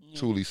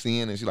 truly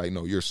seeing. And she's like,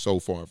 no, you're so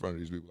far in front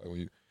of these people. Like, when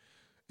you,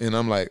 and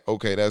I'm like,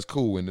 okay, that's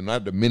cool. And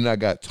then the minute I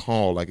got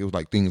tall, like, it was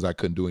like things I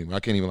couldn't do anymore. I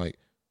can't even, like,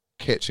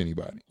 catch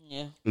anybody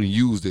Yeah. and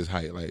use this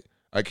height. Like,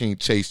 I can't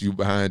chase you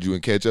behind you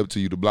and catch up to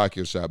you to block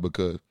your shot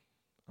because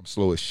I'm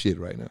slow as shit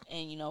right now.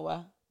 And you know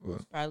why? What?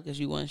 It's probably because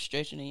you wasn't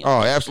stretching in your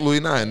Oh, absolutely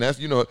not. And that's,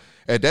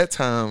 at that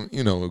time,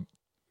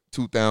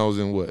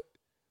 2000, what,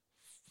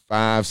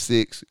 5,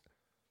 6,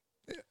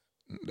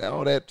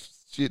 all that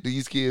shit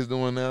these kids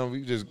doing now,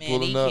 we just Man,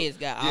 pulling these up. kids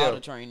got Yeah. all the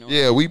training.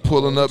 Yeah, we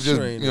pulling up just,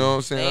 training. you know what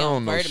I'm saying? They I on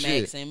don't know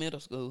Vertimax shit. in middle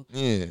school.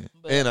 Yeah.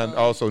 But, And I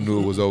also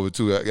knew it was over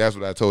too. That's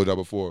what I told y'all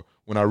before.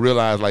 When I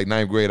realized like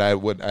ninth grade, I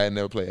had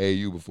never played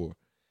AAU before.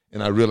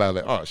 And I realized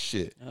like, oh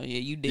shit. Oh yeah,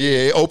 you did.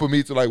 Yeah, it opened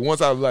me to like,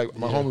 once I was like,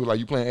 my homie was like,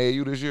 you playing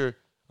AAU this year?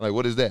 Like,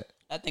 what is that?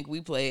 I think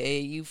we played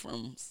AAU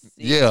from. sixth.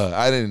 Yeah,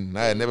 I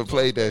had never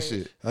played that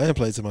shit. I didn't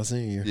play till my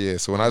senior year. Yeah,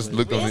 so when I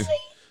looked on Really? it,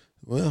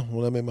 Well,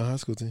 when I made my high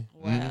school team.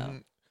 Wow.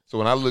 so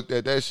when I looked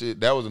at that shit,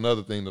 that was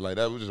another thing that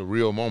was just a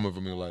real moment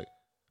for me. Like,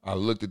 I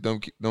looked at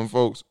them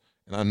folks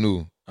and I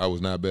knew I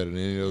was not better than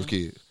any of those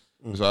kids.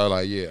 So I was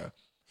like, yeah,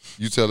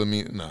 you telling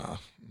me, nah,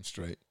 I'm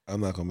straight. I'm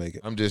not gonna make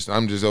it. I'm just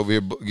over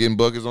here getting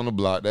buckets on the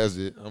block. That's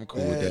it. I'm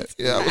cool with that.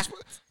 Yeah,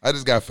 I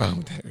just got found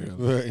with that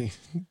earlier. Right.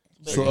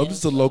 But So yeah, I'm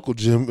just a local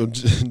gym.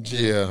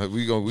 Yeah,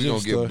 we gonna Gym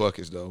get star.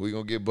 buckets though. We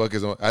gonna get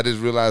buckets on. I just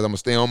realized I'm gonna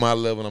stay on my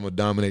level and I'm gonna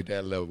dominate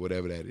that level,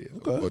 whatever that is,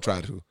 or try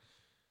to.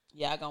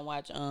 Y'all gonna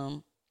watch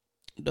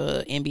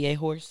the NBA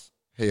horse?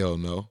 Hell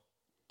no.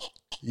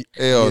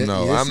 Hell Yeah,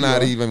 no. yes, I'm you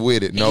not are. even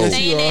with it. No. Yes,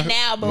 Saying you that are.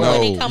 now, but No.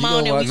 when it come You on gonna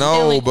and we watch- still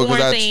No, in because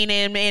quarantine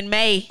in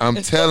May. I'm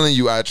telling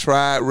you, I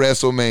tried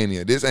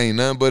WrestleMania. This ain't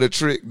nothing but a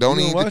trick. Don't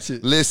You even gonna watch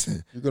it.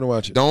 listen. You're gonna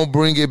watch it. Don't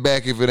bring it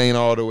back if it ain't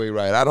all the way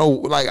right. I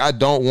don't want It's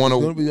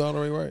gonna to. be all the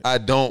way right. I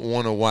don't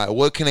want to watch.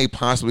 What can they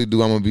possibly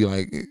do? I'm gonna be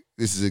like,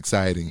 this is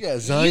exciting. You got He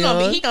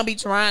Zion. gonna be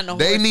trying to.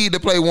 They need to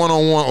play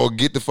 1-on-1 or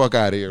get the fuck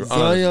out of here. honestly.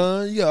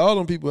 Zion. You got all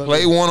them people. out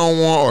Play there.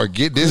 1-on-1 or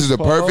get. This is the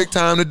Paul. perfect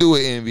time to do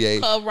it,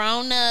 NBA.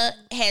 Corona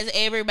has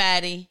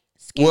everybody.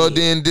 Well,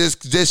 scared. then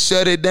just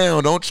shut it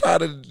down. Don't try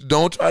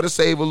to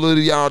save a little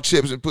of y'all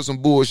chips and put some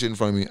bullshit in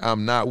front of me.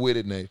 I'm not with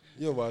it, Nate.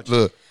 You'll watch it.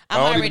 Look, I'm I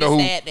don't already even know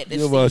who. sad that this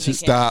You'll watch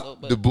season it. Stop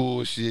canceled, but the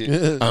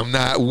bullshit. I'm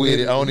not with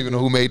it. I don't even know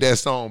who made that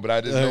song, but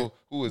I just know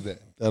who is that.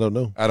 I don't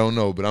know. I don't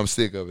know, but I'm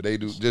sick of it. They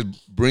do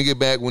just bring it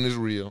back when it's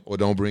real, or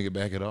don't bring it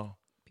back at all.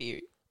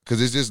 period. Because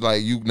it's just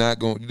like you not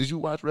going. Did you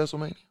watch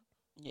WrestleMania?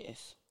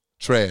 Yes.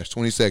 Trash.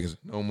 20 seconds,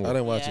 no I more.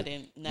 didn't watch I it.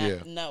 didn't. Yeah.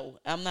 No,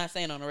 I'm not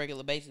saying on a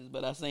regular basis,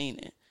 but I seen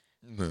it.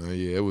 No,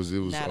 yeah, it was.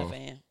 Not a off.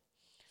 fan.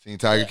 Seen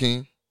Tiger Yeah.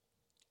 King?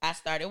 I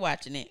started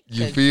watching it.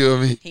 You 'cause feel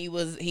me? He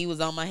was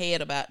on my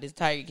head about this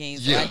Tiger King,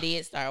 so Yeah. I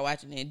did start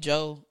watching it.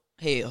 Joe,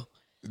 hell,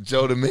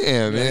 Joe the man,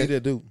 Yeah, he man.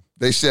 did do.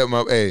 They shut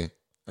my. Hey,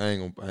 I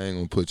ain't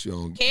gonna put you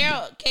on.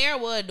 Carol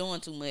was doing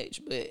too much,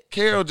 but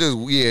Carol just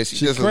she's She's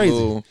just crazy. a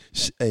little.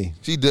 Hey,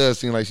 She does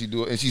seem like she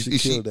do it, and she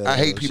killed that I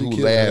hate girl. people She who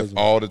killed her laugh husband.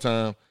 all the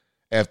time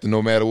after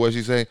no matter what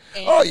she say.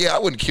 And- Oh yeah, I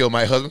wouldn't kill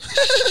my husband.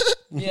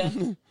 yeah,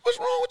 What's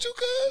wrong with you,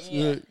 cuz?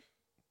 yeah,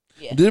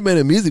 yeah. did made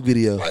a music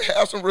video. Like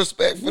have some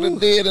respect for the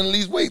dead and at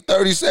least wait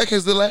 30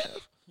 seconds to laugh.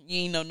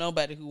 You ain't know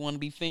nobody who want to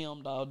be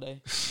filmed all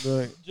day.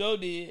 Right. Joe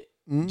did.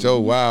 Joe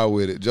wild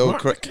with it. Joe,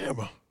 Mark the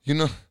camera. you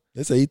know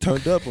They say he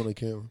turned up on the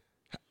camera.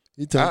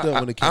 He turned up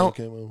when the camera I-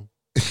 came on.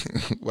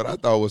 what I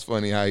thought was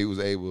funny how he was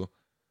able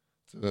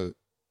to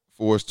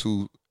force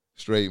 2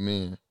 straight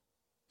men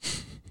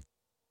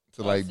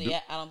to like. See, do,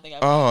 I don't think I.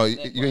 oh, watched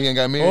that you part. ain't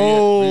got married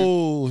yet?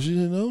 Oh, she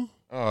didn't know?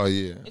 Oh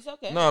yeah. It's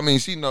okay. No, I mean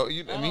she know. I I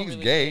mean don't he's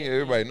really gay. care.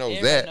 Everybody knows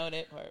Everybody that. know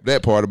that part.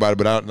 That part about it,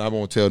 but I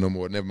won't tell no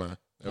more. Never mind.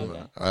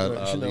 Okay.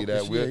 I'll leave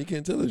that with. You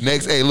can't tell us.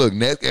 Next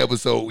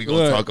episode we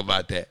gonna Right. talk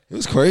about that. It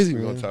was crazy, We're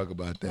man. gonna talk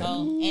about that.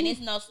 And it's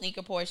no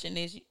sneaker portion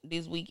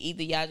this week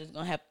either. Y'all just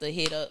gonna have to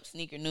hit up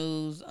sneaker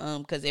news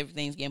because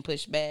everything's getting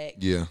pushed back.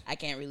 Yeah. I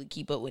can't really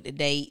keep up with the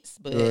dates,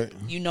 but Right.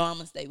 you know I'm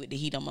gonna stay with the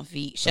heat on my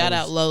feet. Shout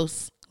out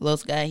Los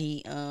got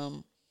heat.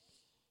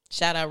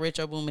 Shout out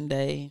Retro Booming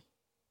Day.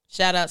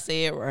 Shout out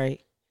Say It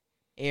Right.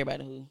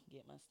 Everybody who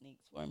get my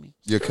sneaks for me.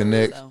 Your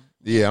connect. So,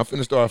 Yeah, I'm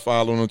finna start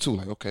following them too.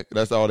 Like, okay,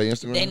 that's all they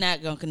Instagram. they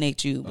not gonna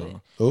connect you,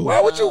 but Oh. Why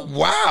would you?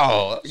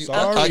 Wow.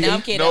 Sorry.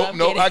 I'm kidding. I'm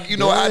No, kidding. you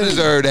know I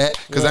deserve that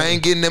because I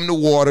ain't getting them the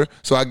water,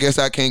 so I guess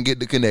I can't get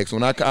the connects.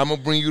 When I'm gonna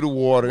bring you the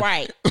water,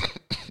 right.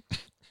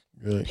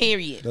 Right.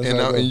 Period. That's and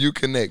how it and goes. you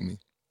connect me.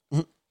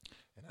 And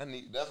I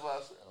need. That's why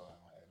I said, oh,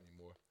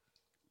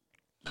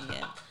 I don't have any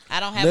more. Yeah. I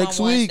don't have Next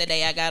on ones week.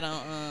 today. I got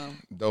on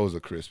Those are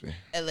crispy.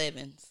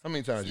 11s. How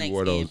many times Snake you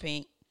wore skin those?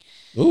 pink.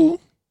 Ooh.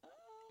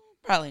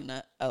 Probably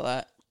not a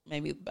lot.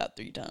 Maybe about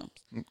 3 times.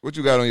 What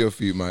you got on your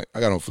feet, Mike? I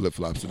got on flip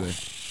flops today.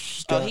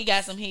 Oh, he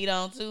got some heat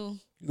on too.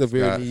 The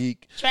very Scott.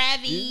 unique.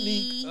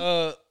 Travis.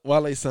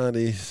 Wale signed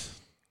these.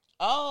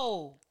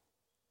 Oh,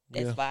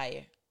 that's Yeah.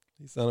 fire.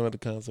 He signed them at the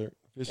concert.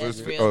 Fish That's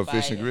and real Grits.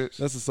 Fish and fire. grits.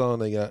 That's the song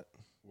they got.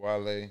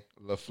 Wale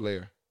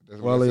LaFleur.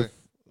 That's what I Wale. say.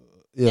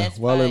 Yeah, That's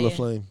Wale fire.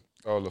 LaFlame.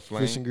 Oh, Fish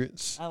LaFlame and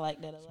Grits. I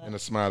like that a lot. and a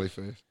smiley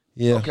face.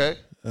 Yeah. Okay,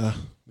 Me and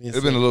it'd been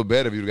a Sam- little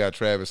better if you got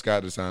Travis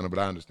Scott to sign him, but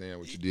I understand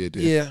what you did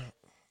there. Yeah.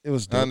 It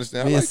was dope. I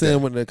understand. I Me and like Sam that.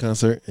 went to that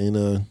concert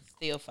and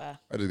Still fire.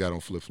 I just got on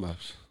flip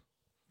flops.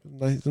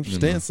 like some You know.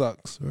 stand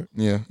socks, right?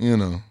 Yeah, you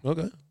know.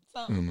 Okay.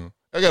 So,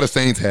 I got a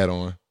Saints hat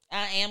on.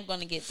 I am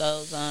gonna get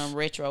those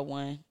retro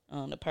one,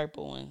 the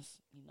purple ones.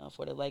 You know,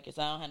 for the Lakers.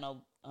 I don't have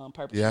no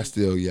purple. Yeah,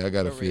 shoes I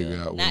gotta for figure real.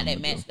 out. Not what that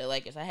I'm match gonna the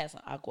Lakers. I had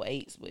some Aqua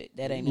 8s, but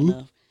that ain't Mhm.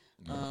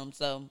 enough.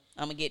 So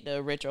I'm gonna get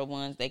the retro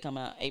ones. They come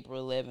out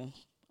April 11th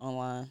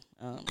online.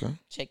 Okay.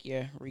 Check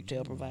your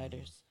retail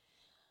providers.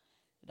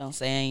 Don't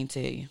say I ain't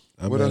tell you.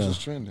 I What bet else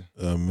is trending?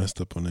 I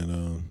messed up on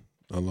that.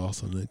 I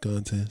lost on that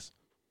contest.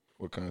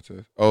 What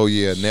contest? Oh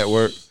yeah,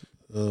 network.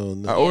 Oh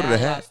no. I ordered I a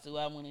hat. lost too.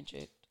 I went and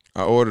checked.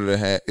 I ordered a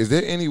hat. Is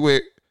there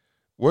anywhere?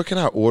 Where can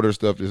I order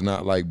stuff that's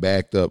not like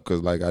backed up?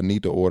 Because like I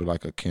need to order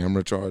like a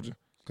camera charger.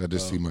 'Cause I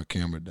just see my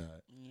camera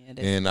died. Yeah,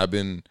 that's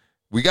And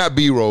we got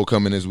B-roll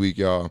coming this week,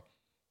 y'all.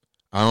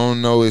 I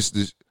don't know. It's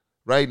just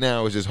right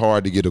now. It's just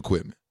hard to get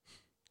equipment.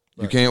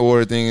 You Right. can't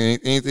order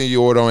anything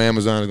you order on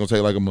Amazon is gonna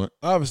take like a month.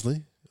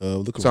 Obviously.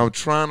 Look So I'm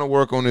trying to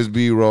work on this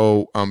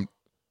B-roll.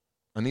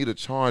 I need a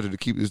charger to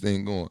keep this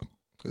thing going.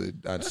 Cause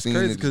I've seen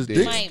crazy, it. 'cause dead.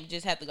 you Dick's- might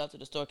just have to go to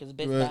the store because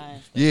Best Right. Buy.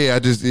 And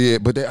stuff. Yeah,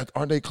 but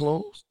aren't they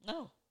closed?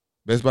 No.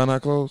 Best Buy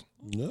not closed?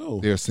 no.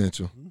 They're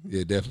essential.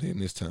 Yeah, definitely in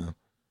this time.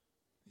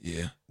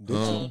 Yeah. Dick's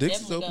is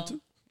definitely open go.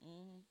 too.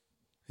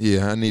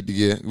 Yeah, I need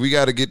to we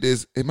got to get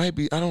this. It might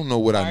be, I don't know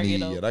what I Target need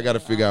yet. I open. got to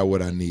figure out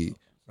what I need.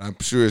 I'm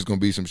sure it's going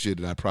to be some shit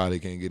that I probably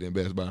can't get in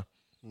Best Buy.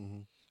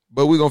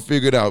 But we're going to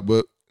figure it out.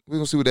 But we're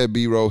going to see what that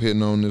B-roll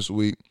hitting on this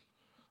week.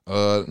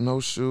 No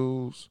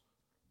shoes.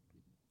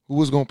 Who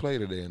was going to play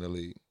today in the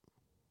league?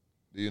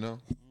 Do you know?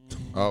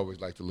 I always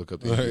like to look up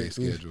the Right. NBA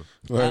schedule.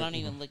 I don't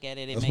even look at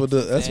it. It That's makes what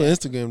me that's what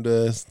sad. Instagram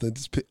does. They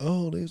just pick.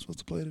 Oh, they were supposed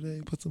to play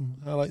today. Put some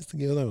highlights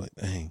together. I'm like,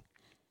 dang,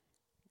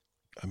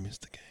 I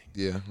missed the game.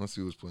 Yeah, let's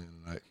see who's playing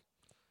tonight.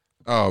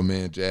 Oh,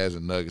 man, Jazz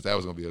and Nuggets. That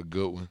was going to be a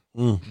good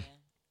one.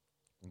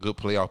 Good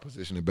playoff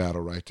positioning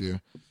battle right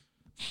there.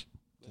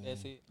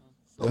 That's it.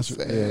 So That's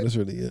sad. yeah, that's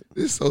really it.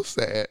 It's so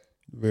sad.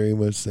 Very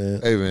much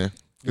sad. Hey, man.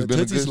 It's been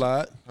a Tootsie good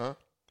slide.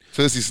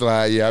 Tootsie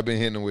slide, yeah, I've been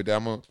hitting them with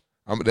that.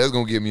 That's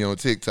gonna get me on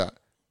TikTok.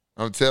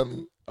 I'm telling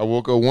you. I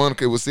woke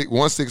up it was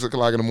 6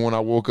 o'clock in the morning.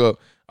 I woke up.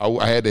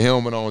 I had the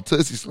helmet on.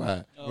 Tootsie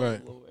slide. Oh,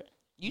 Right. Lord.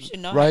 You should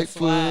know Right how to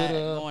slide foot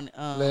up, going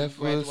left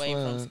foot graduate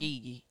from slide.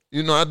 ski.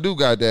 You know, I do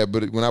got that,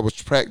 but when I was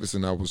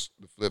practicing, I was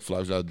the flip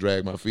flops. I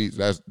drag my feet.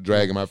 That's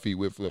dragging my feet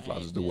with flip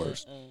flops is the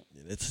worst.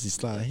 Yeah, that Tootsie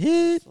slide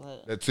hit.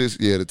 The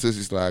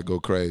Tootsie slide go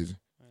crazy.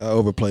 I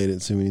overplayed it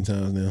too many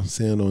times now.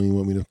 Sam don't even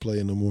want me to play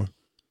it no more.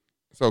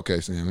 It's okay,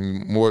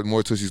 Sam.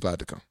 More Tootsie slide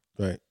to come.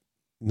 Right.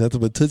 Nothing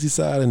but Tootsie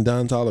Slide and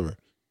Don Tolliver.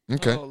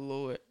 Okay. Oh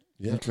Lord.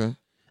 Yeah. Okay.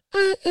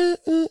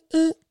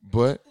 No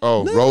But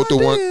road to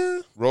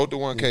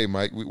 1K,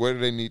 Mike. Where do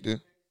they need to?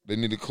 They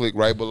need to click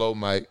right below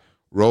Mike.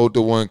 Road to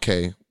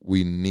 1K.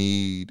 We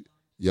need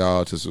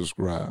y'all to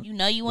subscribe. You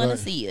know you want Right.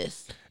 to see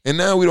us. And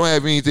now we don't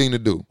have anything to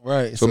do.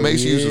 Right. So make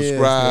sure you yeah,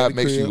 subscribe, stay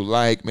make at the sure you crib.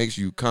 like, make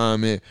sure you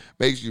comment,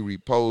 make sure you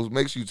repost,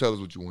 make sure you tell us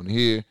what you want to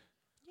hear.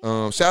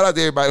 Shout out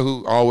to everybody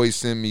who always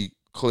send me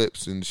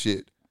clips and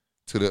shit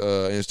to the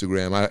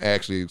Instagram. I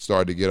actually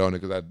started to get on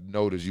it because I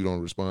noticed you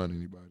don't respond to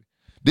anybody.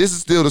 This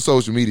is still the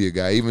social media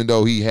guy, even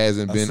though he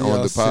hasn't I been see on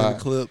y'all the send pod.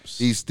 clips.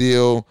 He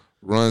still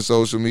runs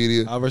social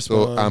media. I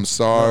respond. So I'm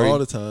sorry Not all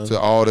the time. to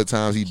all the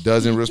times he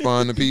doesn't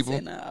respond to people.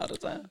 Saying that all the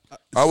time.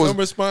 I was- Some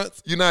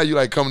response. You know how you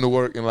like come to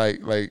work and like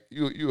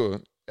you're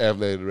an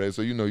athlete, right?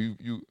 So you know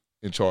you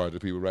in charge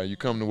of people, right? You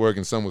come to work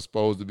and something's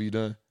supposed to be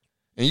done,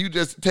 and you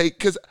just take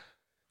because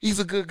he's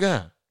a good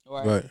guy.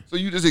 Right. So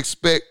you just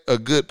expect a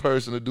good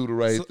person to do the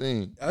right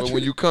thing. But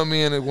when you come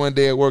in and one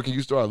day at work and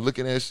you start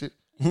looking at shit,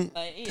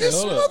 Like, this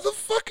hold up.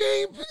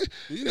 motherfucker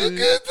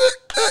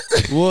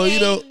Well, you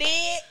know,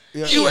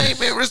 you ain't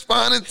been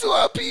responding to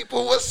our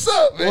people. What's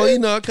up, man? well, you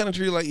know, I kind of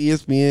treat it like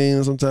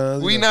ESPN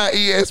sometimes. We you know. not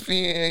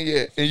ESPN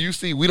yet. And you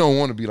see, we don't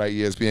want to be like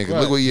ESPN. Because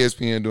Right. look what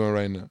ESPN doing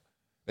right now.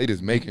 They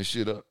just making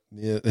shit up.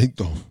 Yeah, they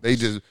don't. They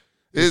just...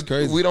 It's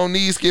crazy. We don't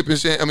need Skip and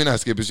Shannon. I mean, not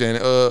Skip and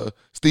Shannon.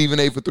 Stephen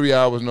A. for 3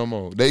 hours no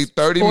more. They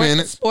 30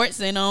 minutes. Sports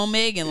Center on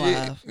Megan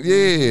Live.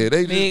 Yeah,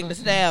 they Meg the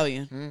just...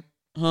 Stallion.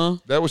 Huh?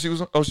 That what she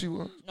was on? Oh, she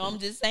was? No, I'm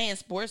just saying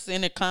Sports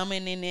Center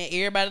coming in there,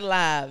 everybody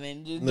live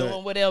and just No.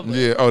 doing whatever.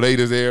 Yeah. Oh, they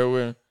just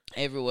everywhere.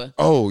 Everywhere.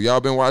 Oh,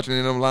 y'all been watching any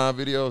of them live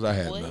videos? I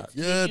have What? not.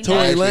 Yeah, You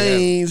Tory know-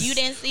 Lanez. You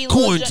didn't see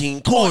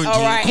Quarantine,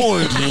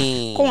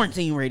 quarantine.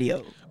 Quarantine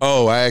radio.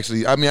 Oh, I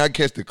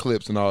catch the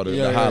clips and all the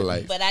Yeah.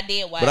 highlights. But I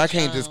did watch. But I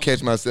can't just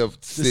catch myself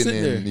sitting sit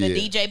there. in. The Yeah.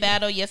 DJ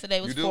battle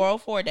yesterday was You do?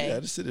 404 day. Yeah, I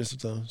just sit there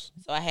sometimes.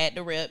 So I had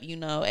to rep,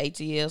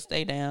 ATL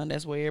stay down.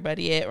 That's where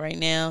everybody at right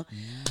now.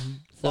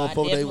 So I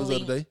 404 day was the other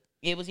definitely-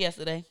 day. It was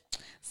yesterday.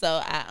 So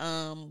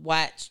I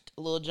watched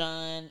Lil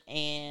Jon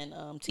and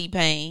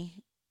T-Pain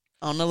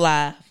on the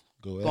live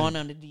Go ahead. going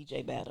on the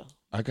DJ battle.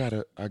 I I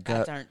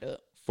got turned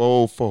up.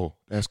 404.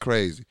 That's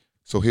crazy.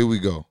 So here we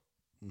go.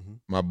 Mhm.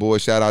 My boy,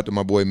 shout out to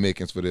my boy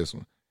Mickens for this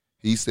one.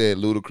 He said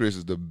Ludacris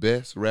is the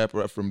best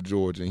rapper from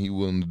Georgia, and he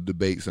willing to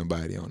debate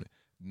somebody on it.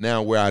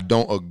 Now, where I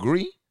don't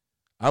agree,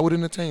 I would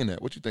entertain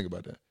that. What you think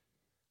about that?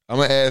 I'm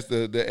gonna ask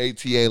the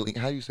ATA link.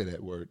 How you say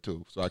that word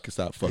too, so I can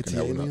stop fucking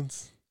that one up.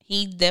 Aliens.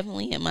 He's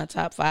definitely in my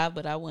top 5,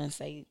 but I wouldn't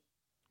say,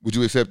 Would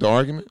you accept the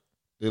argument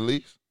at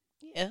least?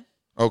 yeah.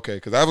 Okay,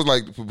 because I was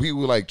like, people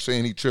were like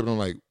saying he tripping. I'm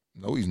like,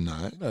 no, he's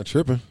not. Not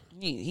tripping.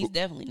 He's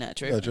definitely not Not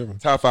tripping. tripping.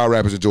 Top 5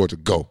 rappers in Georgia,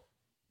 go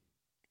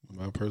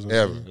My personal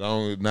ever.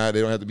 opinion.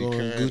 They don't have to be Going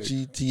current.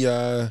 Gucci,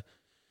 T.I.,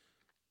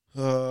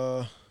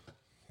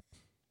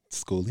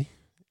 Schoolie,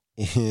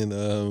 and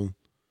Oh,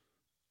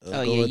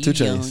 going yeah, 2 you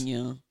Chainz.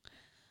 young.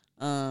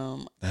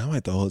 I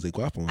might throw Jose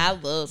Guapo on. I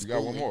love You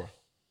got one Schooling. more.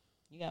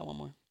 You got one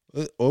more.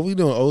 Are we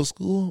doing old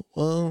school?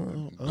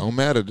 Don't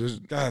matter.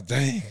 Just, God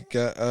dang.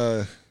 Got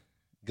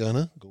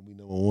Gunna gonna be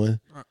number 1.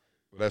 well,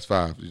 that's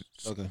 5.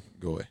 Just Okay.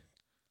 go away.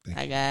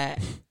 I got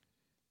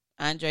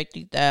Andre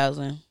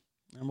 3000,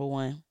 number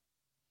 1.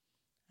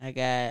 I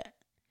got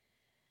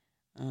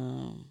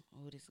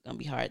this is gonna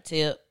be hard.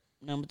 Tip,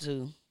 number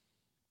 2.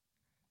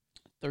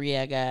 3,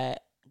 I got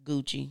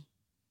Gucci.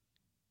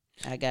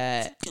 I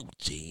got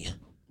Gucci.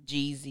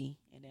 Jeezy,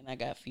 and then I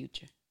got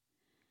Future.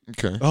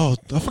 Okay. Oh,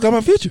 I forgot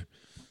about Future.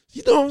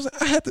 You know what I'm saying?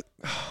 I had to.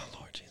 Oh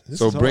Lord Jesus. This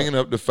So is hard. bringing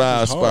up the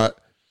 5 This is hard.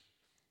 spot,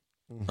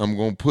 I'm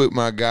gonna put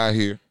my guy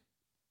here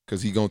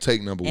because he gonna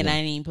take number And 1. I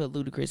didn't even put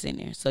Ludacris in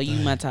there. So you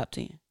my top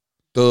 10.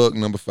 Thug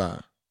number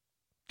 5.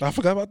 I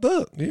forgot about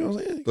Thug. You know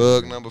what I'm saying?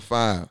 Thug number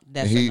 5.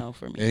 That's and a he, no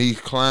for me. And he's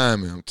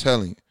climbing. I'm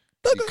telling you,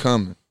 he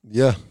coming.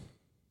 Yeah.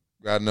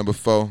 Got number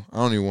 4. I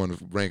don't even want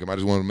to rank him. I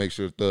just want to make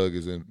sure Thug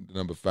is in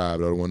number 5.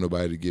 I don't want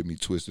nobody to get me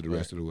twisted the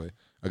rest of the way.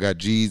 I got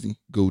Jeezy,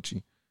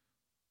 Gucci.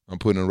 I'm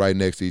putting them right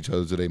next to each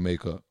other till they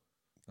make up.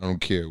 I don't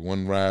care.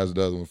 One rise,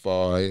 the other one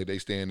fall. Hey, they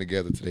stand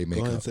together till they Go make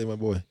ahead and up. say my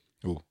boy.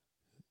 Who?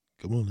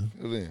 Come on now.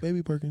 Who then?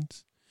 Baby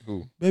Perkins.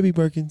 Who? Baby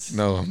Perkins.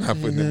 No, I'm not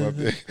putting him up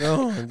there.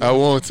 Oh, I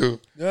want to.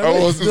 Yeah, I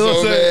want to you know what so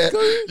I'm saying?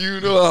 bad. You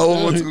know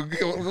I want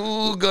to.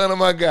 Ooh, Gunna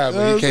my guy,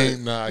 but he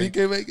can't. Nah, He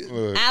can't make it.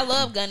 look. I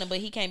love Gunna, but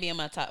he can't be in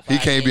my top 5.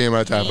 He can't be in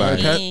my top 5.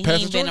 He ain't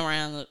Pastor been Troy?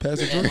 around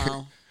Pastor that Troy?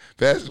 long.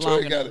 Pastor Troy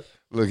Long got enough. it.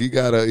 Look, he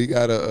got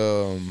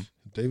a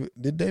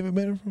Did David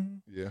Banner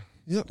from? yeah.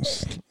 Yep.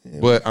 Yeah.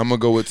 But I'm gonna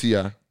go with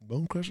T.I.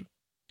 Bone Crusher.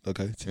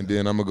 Okay. and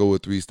then I'm gonna go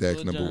with 3 Stacks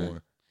Lil number Jon.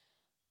 1.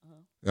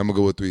 I'm gonna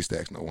go with 3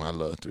 Stacks. No, I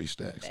love 3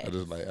 Stacks.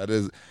 I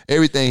just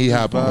everything he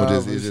hop on Vibe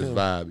is is just him.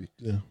 vibey.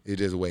 Yeah. It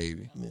just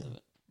wavy.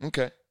 Yeah.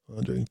 Okay.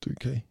 Andre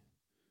 3K.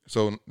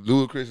 So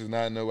Ludacris is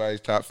not in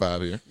nobody's top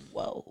 5 here.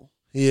 Whoa.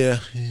 Yeah.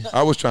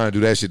 I was trying to do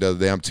that shit the other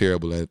day. I'm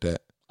terrible at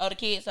that. Oh, the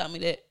kids taught me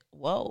that.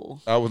 Whoa.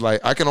 I was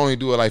like, I can only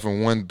do it like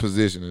from one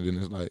position, and then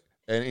it's like,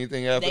 and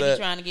anything after They be that,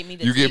 trying to get me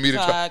to you get me to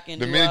try. TikTok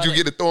and The do minute all you that.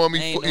 get to throwing me,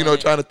 Ain't you doing know,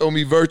 it. trying to throw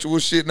me virtual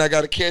shit, and I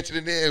gotta catch it,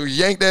 and then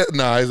yank that.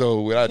 Nah, it's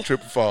over with. I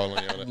trip and fall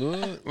on you.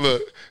 Look.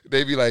 Look,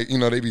 they be like,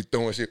 they be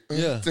throwing shit.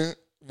 Yeah.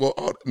 Well,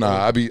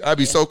 nah, I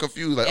be so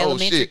confused. Like, oh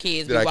Elementary shit,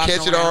 kids did be I walking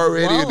catch it around.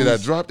 already? Or did I Whoa.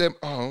 drop that?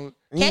 Oh,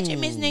 Catch it,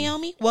 Miss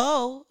Naomi.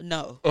 Whoa.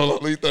 No. hold on,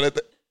 let me throw that.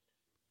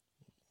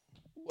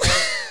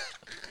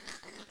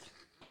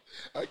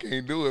 I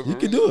can't do it. You for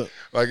can real. do it.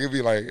 Like it'd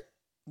be like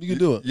You can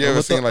do it. You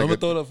ever seen like I'm gonna a-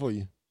 throw it up for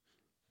you.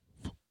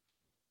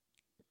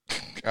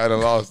 I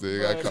done lost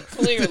it. It got caught.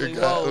 Clearly, it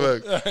got, whoa.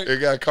 look,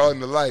 it got caught in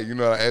the light. You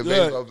know, like, at Yeah.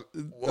 baseball,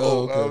 whoa, Oh,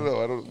 okay. I don't know.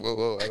 I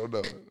don't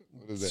know.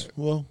 What is that?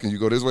 Well, Can you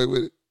go this way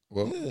with it?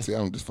 Well, Yeah. see, I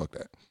don't just fuck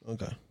that.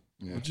 okay.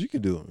 Yeah. But you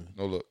can do it, man.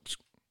 No look.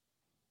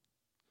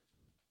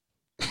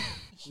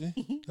 I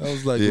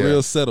was like Yeah.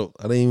 real settled.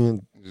 I didn't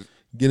even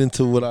get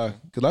into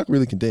because I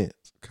really can dance.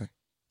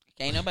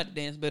 Can't nobody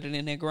dance better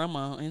than that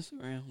grandma on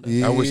Instagram. though.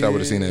 Yeah. I wish I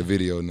would have seen that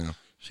video now.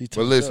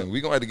 But listen,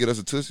 we gonna have to get us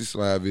a Tootsie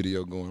Slide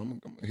video going. I'm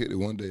gonna hit it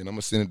one day and I'm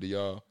gonna send it to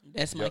y'all.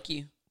 That's my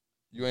cue.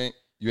 You ain't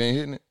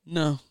hitting it?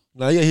 No.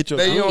 Nah, you hit your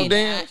They groove. don't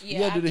dance. You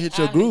gotta do to hit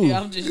your groove.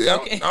 I'm just Yeah,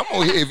 joking. I'm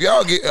gonna hit. If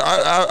y'all get,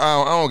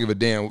 I don't give a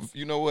damn.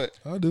 You know what?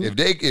 I do.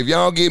 If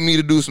y'all get me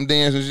to do some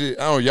dance and shit,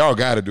 y'all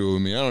gotta do it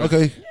with me.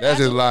 Okay. That's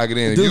just lock it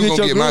in. If Do you hit gonna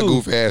your get my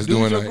groove. goof ass Do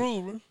doing hit your that,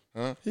 groove,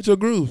 bro. huh? Hit your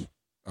groove.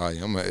 Oh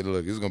yeah,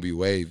 look. It's gonna be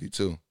wavy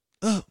too.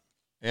 Up.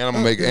 And I'm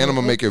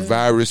gonna make it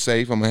virus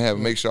safe. I'm gonna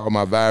make sure all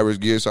my virus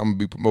gear. So I'm gonna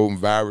be promoting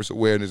virus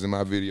awareness in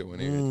my video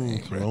and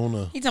everything.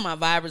 Corona. He talking about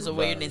virus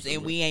awareness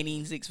and we ain't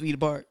even 6 feet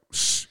apart.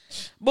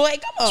 Boy,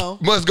 come on.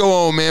 Must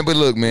go on, man. But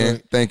look,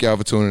 man, thank y'all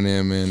for tuning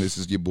in, man. This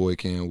is your boy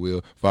Can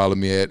Will. Follow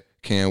me at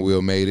Can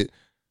Will Made It.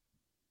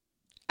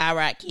 I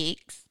rock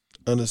kicks.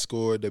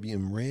 _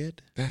 WM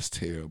Red. That's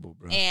terrible,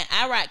 bro. And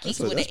I rock kicks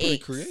with that's an pretty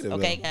X. creative,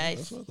 Okay, though. guys.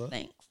 That's what I thought.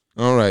 Thanks.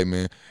 All right,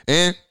 man.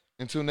 And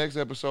until next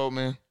episode,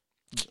 man.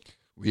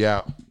 We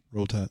out.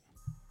 Roll Tide.